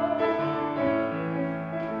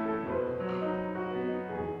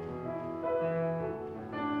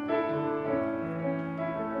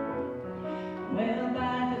 Well,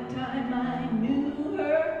 by the time I knew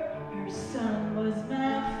her, her son was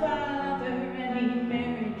my father, and he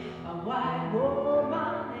married a white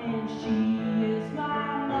woman, and she is my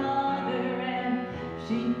mother, and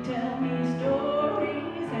she'd tell me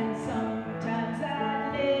stories, and sometimes I'd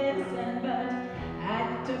listen, but I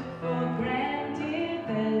took for granted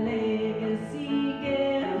the legacy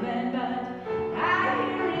given, but I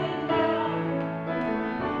hear it now.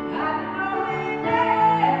 I know it now.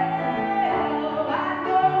 I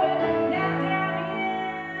know it now down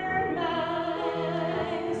in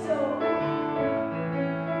my soul.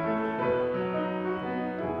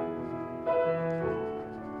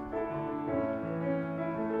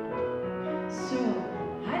 So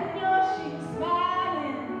I know she's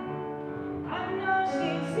smiling. I know she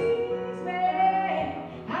sees me.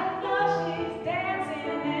 I know she's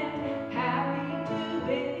dancing and happy to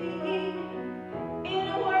be in a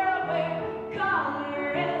world where color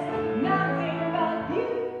is nothing but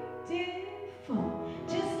beautiful,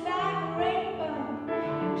 just like a rainbow,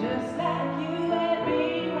 and just like you and me.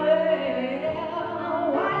 Well,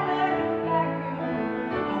 white-looking black girl,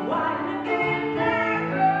 a white-looking black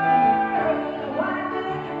girl, a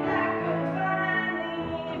white-looking black girl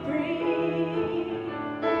finally free.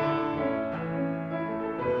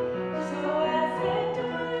 So I said to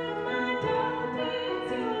you, my daughters,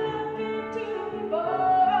 you're lucky to be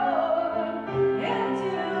born into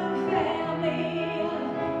a family of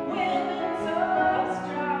women so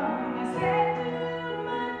strong. I said to you,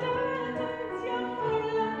 my daughters, you're more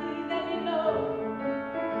lucky than you know.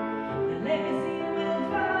 The legacy will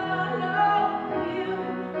follow you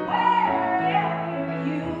wherever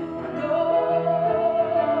you go.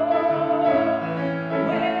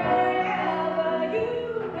 Wherever you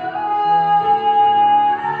go.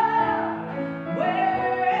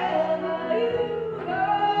 Wherever you go.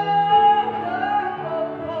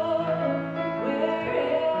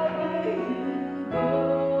 Wherever you go.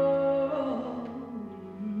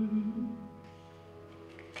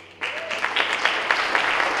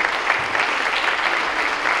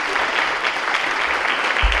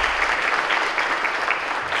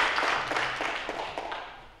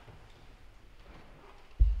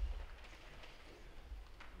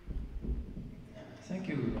 Thank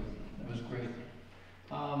you. That was great.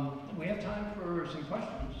 We have time for some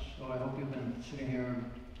questions, so I hope you've been sitting here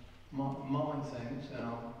mulling things, and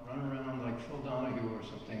I'll run around like Phil Donahue or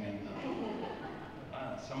something, and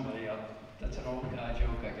somebody else. That's an old guy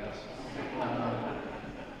joke, I guess.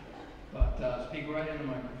 But speak right in the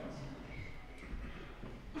microphone.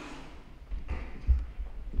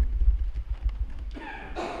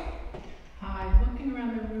 Hi,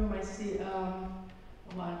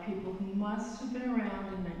 black people who must have been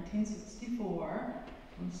around in 1964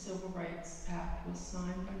 when the Civil Rights Act was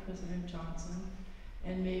signed by President Johnson,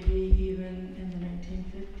 and maybe even in the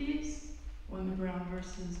 1950s when the Brown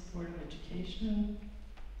versus Board of Education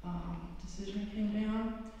decision came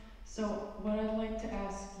down. So what I'd like to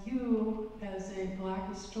ask you as a black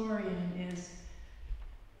historian is,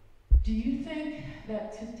 do you think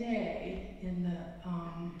that today, in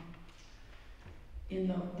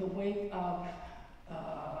the wake of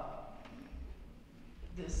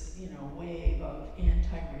this, wave of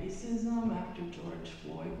anti-racism after George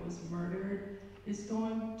Floyd was murdered, is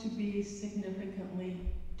going to be significantly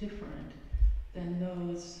different than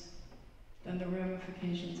the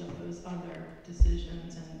ramifications of those other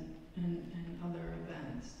decisions and other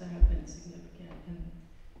events that have been significant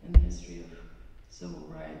in the history of civil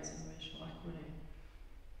rights and racial equity?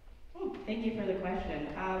 Oh, thank you for the question.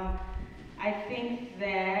 I think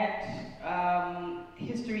that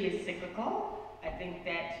history is cyclical. I think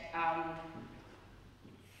that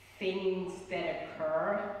things that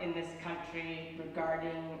occur in this country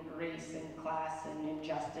regarding race and class and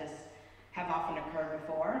injustice have often occurred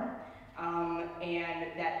before.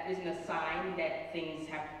 And that isn't a sign that things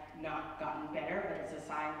have not gotten better, but it's a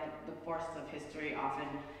sign that the forces of history often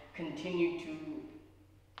continue to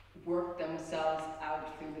work themselves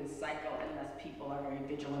out through this cycle unless people are very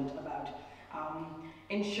vigilant about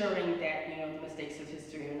ensuring that the mistakes of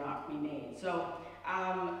history are not remade. So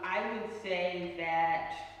I would say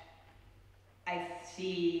that I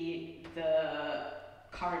see the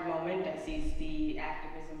current moment, I see the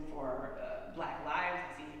activism for Black lives,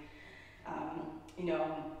 I see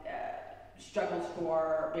struggles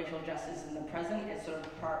for racial justice in the present as sort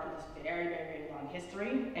of part of this very, very, very long history,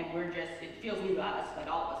 and it feels new to us, like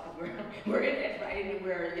all of us, because we're in it, right? And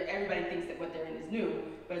everybody thinks that what they're in is new,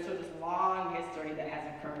 but it's sort of this long history that has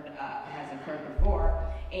occurred before,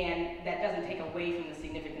 and that doesn't take away from the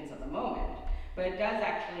significance of the moment. But it does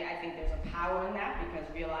actually, I think there's a power in that, because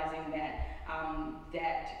realizing that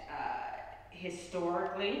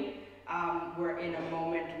historically, we're in a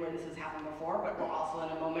moment where this has happened before, but we're also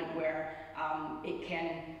in a moment where it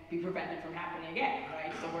can be prevented from happening again,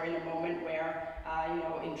 right? So we're in a moment where,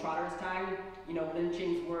 in Trotter's time,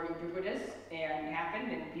 lynchings were ubiquitous and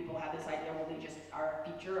happened, and people have this idea, well, they just are a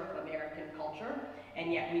feature of American culture,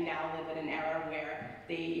 and yet we now live in an era where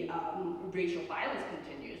the racial violence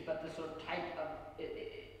continues, but the sort of type of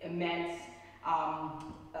immense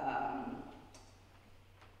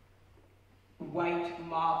white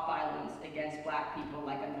mob violence against black people,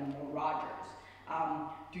 like under Will Rogers,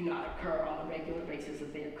 do not occur on the regular basis as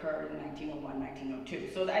they occurred in 1901,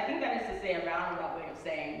 1902. So I think that is to say a roundabout way of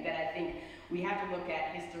saying that I think we have to look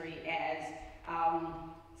at history as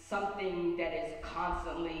something that is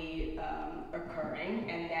constantly occurring,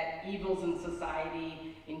 and that evils in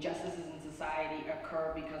society, injustices in society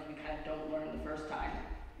occur because we kind of don't learn the first time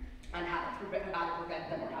on how to prevent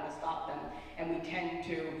them or how to stop them. And we tend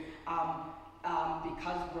to,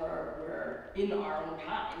 because we're in our own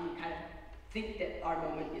time, we kind of think that our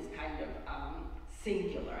moment is kind of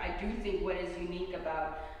singular. I do think what is unique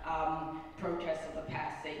about protests of the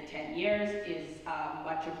past, say, 10 years is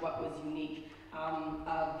much of what was unique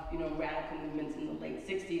of radical movements in the late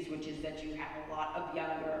 60s, which is that you have a lot of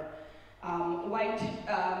younger white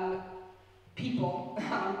people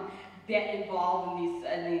get involved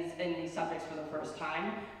in these subjects for the first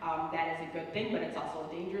time. That is a good thing, but it's also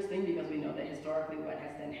a dangerous thing, because we know that historically what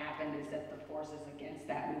has then happened is that the forces against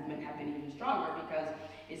that movement have been even stronger, because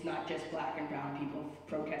it's not just black and brown people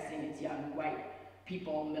protesting, it's young white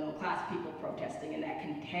people, middle class people protesting, and that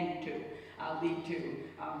can tend to lead to,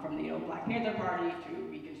 from the Black Panther Party to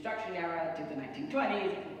Reconstruction era to the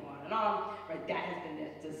 1920s, and go on, right? That has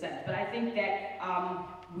been the sense. But I think that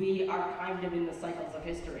we are kind of in the cycles of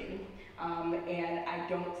history, and I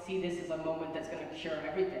don't see this as a moment that's going to cure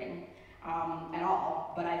everything at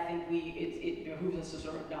all, but I think it behooves us to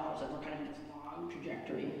sort of acknowledge that we're kind of in this long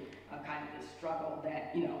trajectory of kind of this struggle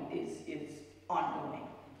that, is ongoing.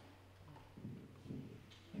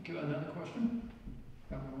 Thank you. Another question?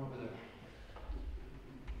 Got one over there.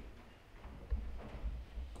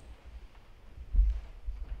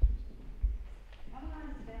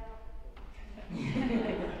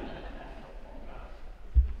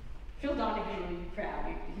 Phil Donahue will be proud.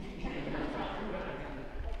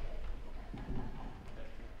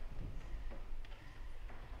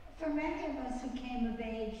 For many of us who came of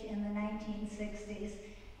age in the 1960s,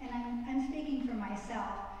 and I'm speaking for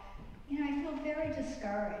myself, I feel very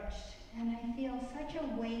discouraged, and I feel such a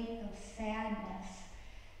weight of sadness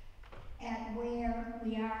at where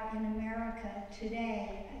we are in America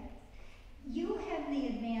today. You have the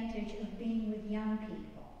advantage of being with young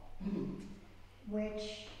people,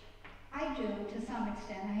 which I do to some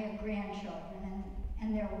extent. I have grandchildren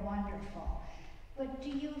and they're wonderful. But do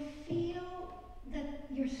you feel that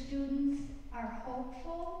your students are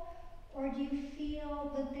hopeful, or do you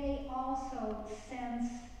feel that they also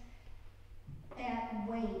sense that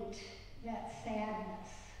weight, that sadness?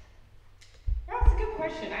 That's a good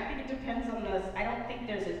question. I think it depends on the, I don't think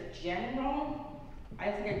there's a general, I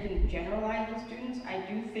don't think I can generalize with students. I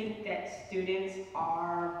do think that students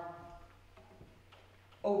are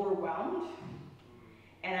overwhelmed,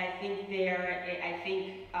 and I think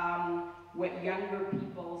what younger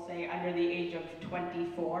people, say under the age of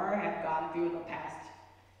 24, have gone through in the past,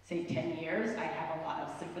 say 10 years, I have a lot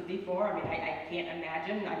of sympathy for. I mean, I can't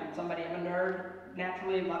imagine. I'm a nerd,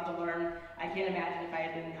 naturally, love to learn. I can't imagine if I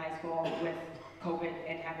had been in high school with COVID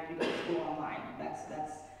and having to go to school online. That's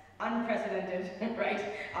unprecedented, right?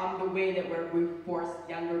 The way that we force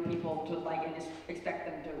younger people to and just expect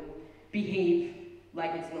them to behave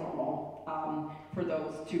like it's normal for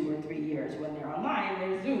those 2 or 3 years. When they're online,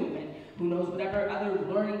 there's Zoom, and who knows, whatever other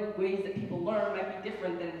learning ways that people learn might be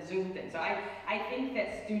different than the Zoom thing. So I think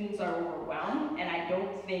that students are overwhelmed, and I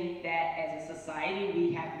don't think that as a society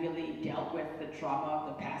we have really dealt with the trauma of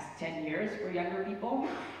the past 10 years for younger people,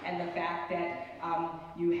 and the fact that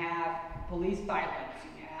you have police violence,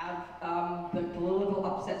 you have the political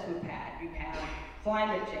upsets we've had, you have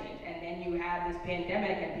climate change, and then you have this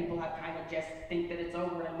pandemic, and people have kind of just think that it's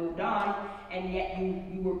over and moved on, and yet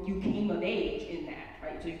you came of age in that,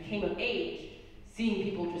 right? So you came of age seeing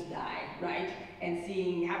people just die, right? And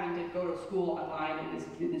having to go to school online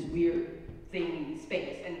in this weird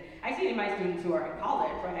space. And I see it in my students who are in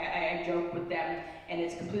college, right? I joke with them, and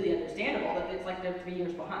it's completely understandable that it's like they're 3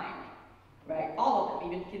 years behind, right? All of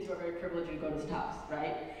them, even kids who are very privileged who go to Tufts,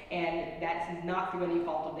 right? And that's not through any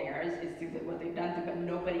fault of theirs, it's through what they've done through, but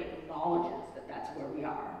nobody acknowledges that that's where we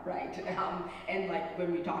are, right? And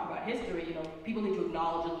when we talk about history, people need to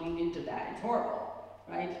acknowledge and lean into that. It's horrible,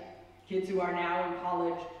 right? Kids who are now in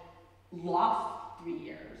college lost 3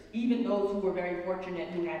 years, even those who were very fortunate,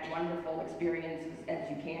 who had wonderful experiences as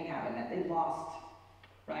you can have, and that they lost,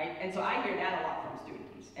 right? And so I hear that a lot from students,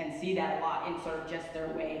 and see that a lot in sort of just their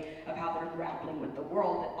way of how they're grappling with the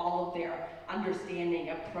world, that all of their understanding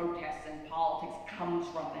of protests and politics comes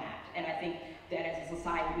from that. And I think that as a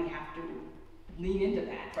society we have to lean into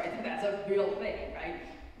that, right? That's a real thing, right?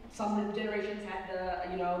 Some generations had the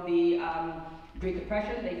Great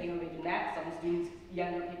Depression, they came of age in that. Some students,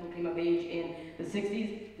 younger people, came of age in the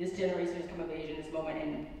 60s. This generation has come of age in this moment,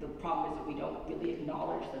 and the problem is that we don't really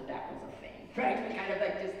acknowledge that that was a thing, right? We kind of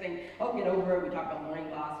just think, oh, get over it. We talk about learning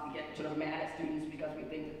loss, we get sort of mad at students because we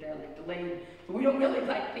think that they're delayed, but we don't really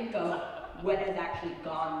think of what has actually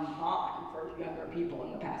gone on for younger people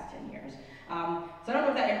in the past 10 years. So I don't know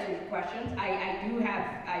if that answers your questions.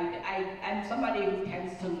 I'm somebody who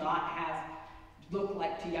tends to not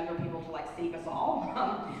look to younger people to save us all,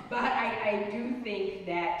 but I do think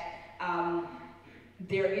that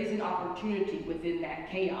there is an opportunity within that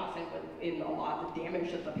chaos and within a lot of the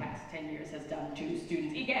damage that the past 10 years has done to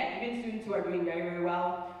students. Again, even students who are doing very, very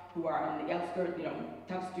well, who are on the outskirts,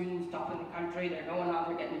 tough students, top in the country, they're going on,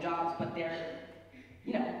 they're getting jobs, but they're,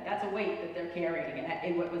 that's a weight that they're carrying.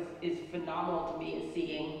 And what is phenomenal to me is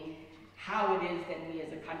seeing how it is that we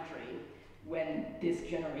as a country, when this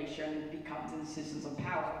generation becomes in systems of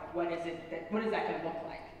power, what is that going to look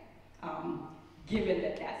like? Given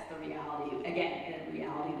that that's the reality, again, and a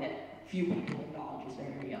reality that few people acknowledge is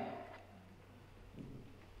very real.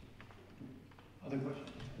 Other questions?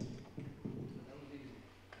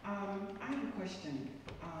 I have a question.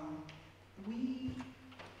 We,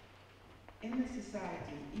 in the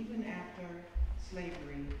society, even after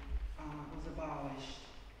slavery was abolished,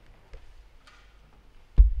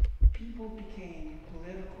 people became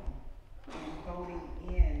political and voting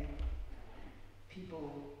in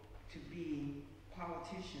people to be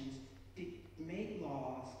politicians, to make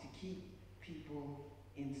laws to keep people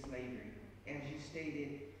in slavery. As you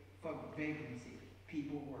stated, for vagrancy,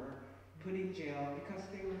 people were put in jail because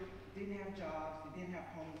they didn't have jobs, they didn't have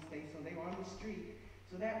homes to stay, so they were on the street.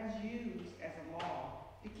 So that was used as a law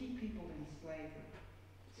to keep people in slavery.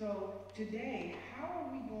 So today, how are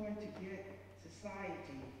we going to get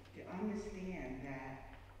society to understand that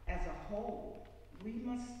as a whole, we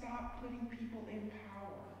must stop putting people in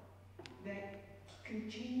power that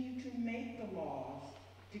continue to make the laws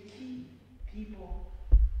to keep people,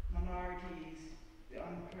 minorities, the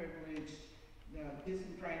unprivileged, the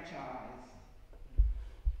disenfranchised,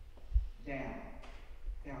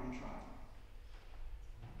 downtrodden?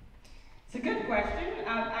 It's a good question.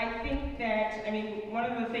 I think that, I mean, one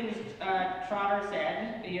of the things Trotter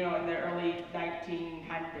said, you know, in the early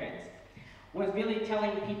 1900s, was really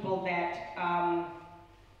telling people that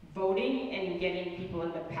voting and getting people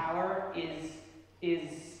into power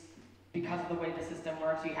is because of the way the system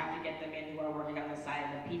works. You have to get them in who are working on the side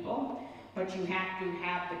of the people, but you have to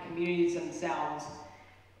have the communities themselves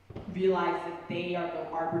realize that they are the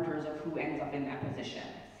arbiters of who ends up in that position.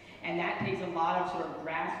 And that takes a lot of sort of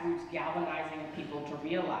grassroots galvanizing of people to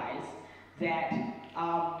realize that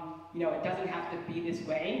you know, it doesn't have to be this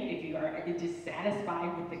way. If you are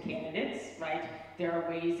dissatisfied with the candidates, right, there are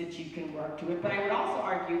ways that you can work to it. But I would also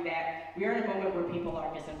argue that we are in a moment where people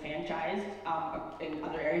are disenfranchised in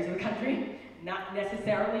other areas of the country, not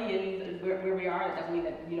necessarily in where we are. It doesn't mean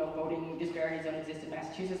that, you know, voting disparities don't exist in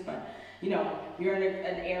Massachusetts, but, you know, we are in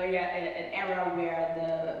an era where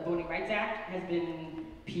the Voting Rights Act has been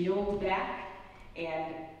peeled back,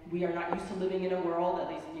 and we are not used to living in a world, at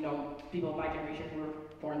least, you know, people of my generation who were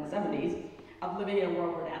born in the 70s, of living in a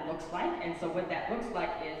world where that looks like. And so what that looks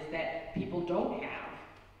like is that people don't have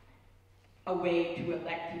a way to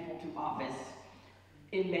elect people to office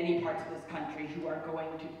in many parts of this country who are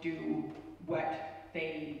going to do what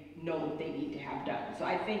they know they need to have done. So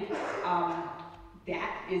I think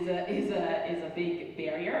that is a big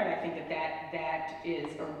barrier, and I think that is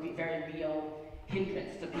a very real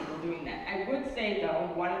hindrance to people doing that. I would say,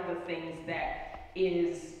 though, one of the things that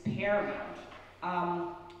is paramount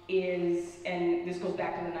is, and this goes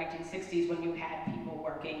back to the 1960s when you had people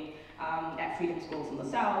working at freedom schools in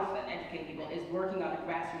the South and educating people, is working on a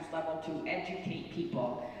grassroots level to educate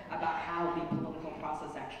people about how the political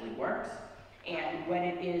process actually works and what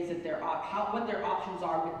it is that what their options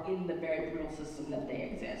are within the very brutal system that they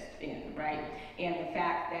exist in, right? And the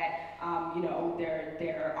fact that you know,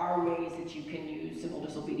 there are ways that you can use civil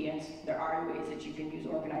disobedience, there are ways that you can use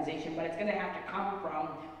organization, but it's going to have to come from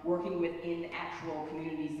working within actual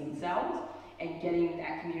communities themselves and getting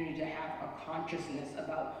that community to have a consciousness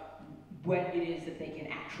about what it is that they can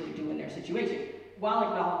actually do in their situation, while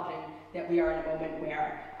acknowledging that we are in a moment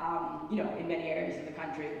where, you know, in many areas of the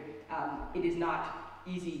country, it is not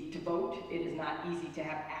easy to vote. It is not easy to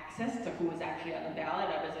have access to who is actually on the ballot.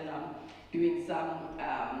 I was doing some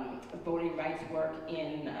voting rights work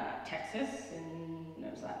in Texas, and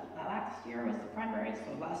it was last year was the primaries,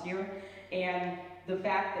 so last year, and the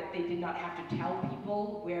fact that they did not have to tell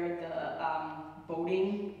people where the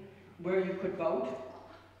where you could vote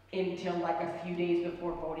until like a few days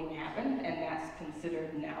before voting happened, and that's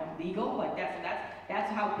considered now legal. Like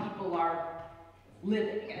that's how people are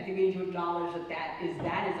living. And I think we need to acknowledge that is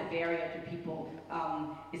a barrier to people.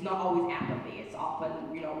 It's not always apathy. It's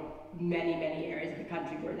often, you know, many areas of the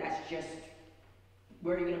country where that's just,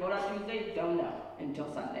 where are you going to vote on Tuesday? Don't know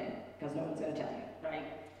until Sunday, because no one's going to tell you, right?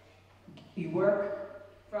 You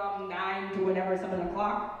work from 9 to whenever, 7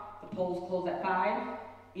 o'clock. The polls close at 5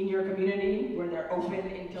 in your community, where they're open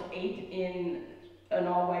until 8 in an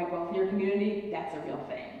all-white, wealthier community. That's a real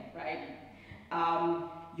thing, right?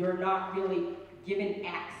 You're not really given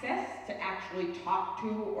access to actually talk to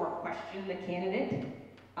or question the candidate.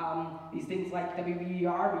 These things like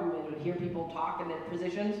WBER, where you would hear people talk in their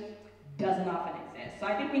positions, doesn't often exist. So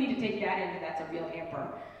I think we need to take that into that's a real hamper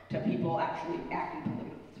to people actually acting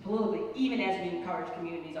politically, even as we encourage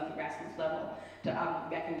communities on the grassroots level to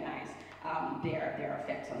recognize their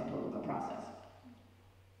effects on the political process.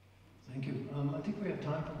 Thank you. I think we have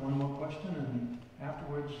time for one more question, and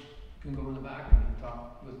afterwards you can go in the back and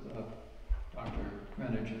talk with Dr.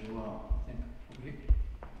 Greenwich as well. I think. Okay.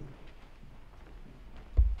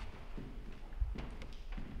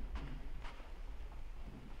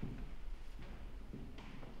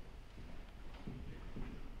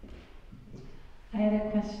 I had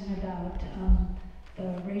a question about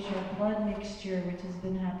the racial blood mixture which has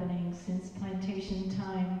been happening since plantation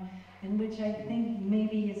time, and which I think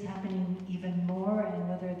maybe is happening even more, and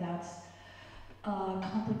whether that's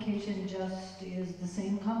complication just is the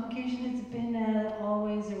same complication it's been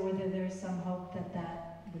always, or whether there's some hope that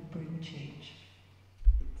that would bring change.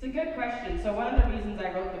 It's a good question. So one of the reasons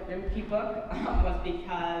I wrote the Grimke book was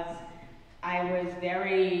because I was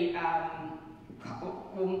very,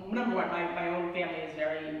 well, number one, my own family is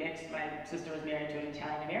very mixed. My sister was married to an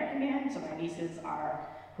Italian-American man, so my nieces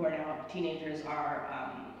who are now teenagers, are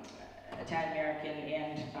Italian-American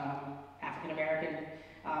and African-American.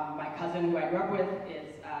 My cousin, who I grew up with,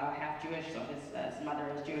 is half Jewish, so his mother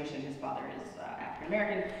is Jewish and his father is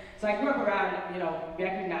African-American. So I grew up around, you know,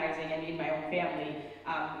 recognizing, and in my own family,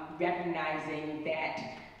 recognizing that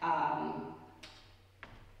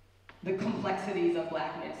the complexities of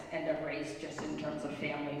blackness and of race, just in terms of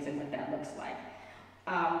families and what that looks like.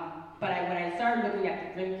 But when I started looking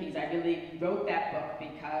at the Grimke's, I really wrote that book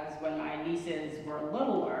because when my nieces were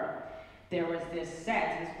littler, there was this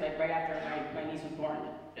sense, this was right after my niece was born,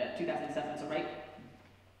 2007, so right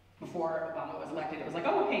before Obama was elected, it was like,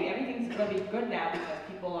 oh, okay, everything's going to be good now because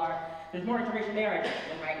there's more interracial marriage,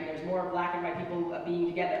 right, and there's more black and white people being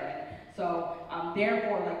together. And so,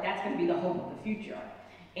 therefore, like, that's going to be the hope of the future.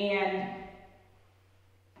 And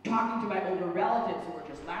talking to my older relatives who were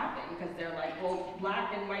just laughing because they're like, well,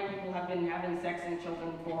 black and white people have been having sex and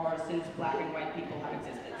children since black and white people have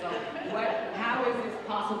existed. So how is this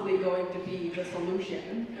possibly going to be the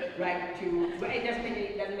solution, right,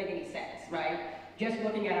 it doesn't make any sense, right? Just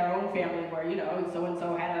looking at our own family where,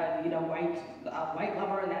 so-and-so had a, white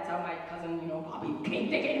lover and that's how my cousin, Bobby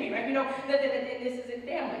came to me, right? This is in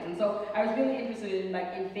families. And so I was really interested in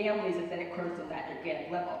families that occurs on that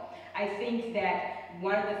organic level. I think that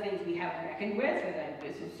one of the things we have reckoned with, and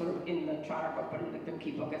this is sort of in the Trotter book, but in the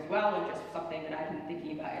Grimke book as well, and just something that I've been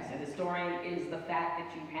thinking about as a historian, is the fact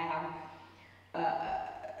that you have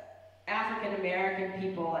African American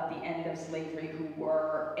people at the end of slavery who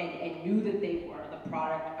were, and knew that they were, the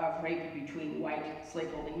product of rape between white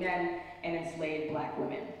slaveholding men and enslaved black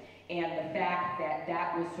women. And the fact that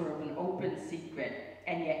that was sort of an open secret,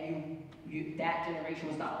 and yet that generation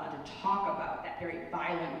was not allowed to talk about that very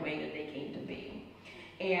violent way that they came to be.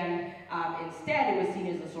 And instead, it was seen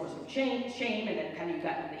as a source of shame, and then kind of you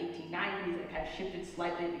got into the 1890s, and it kind of shifted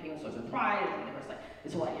slightly, it became a source of pride, and then there was like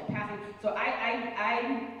this whole idea of passing. So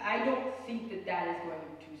I don't think that is going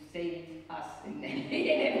to save us in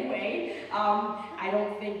any way. I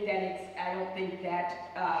don't think that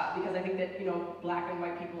because I think that, black and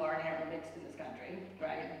white people are inherently mixed in this country,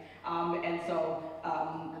 right? And so,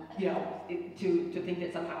 to think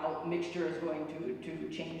that somehow mixture is going to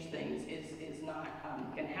change things is not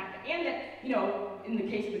going to happen. And that, in the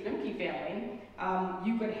case of the Grimke family,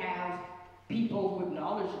 you could have people who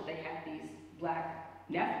acknowledge that they have these black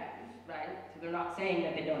nephews, right? So they're not saying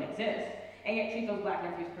that they don't exist, and yet treat those black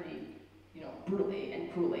nephews pretty, brutally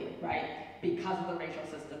and cruelly, right? Because of the racial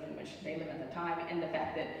system in which they live at the time, and the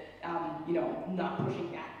fact that, not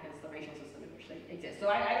pushing back against the racial system in which they exist. So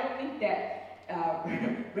I don't think that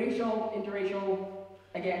racial, interracial,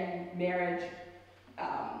 again, marriage,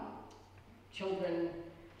 children,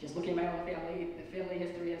 just looking at my own family, the family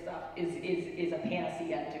history and stuff, is a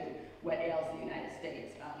panacea to what ails the United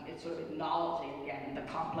States. It's sort of acknowledging, again, the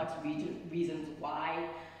complex reasons why,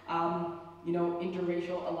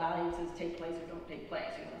 interracial alliances take place or don't take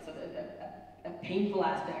place. So a painful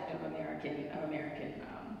aspect of American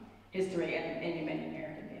history and in many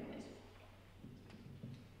American families.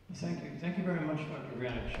 Thank you very much, Dr.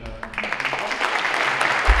 Greenwich.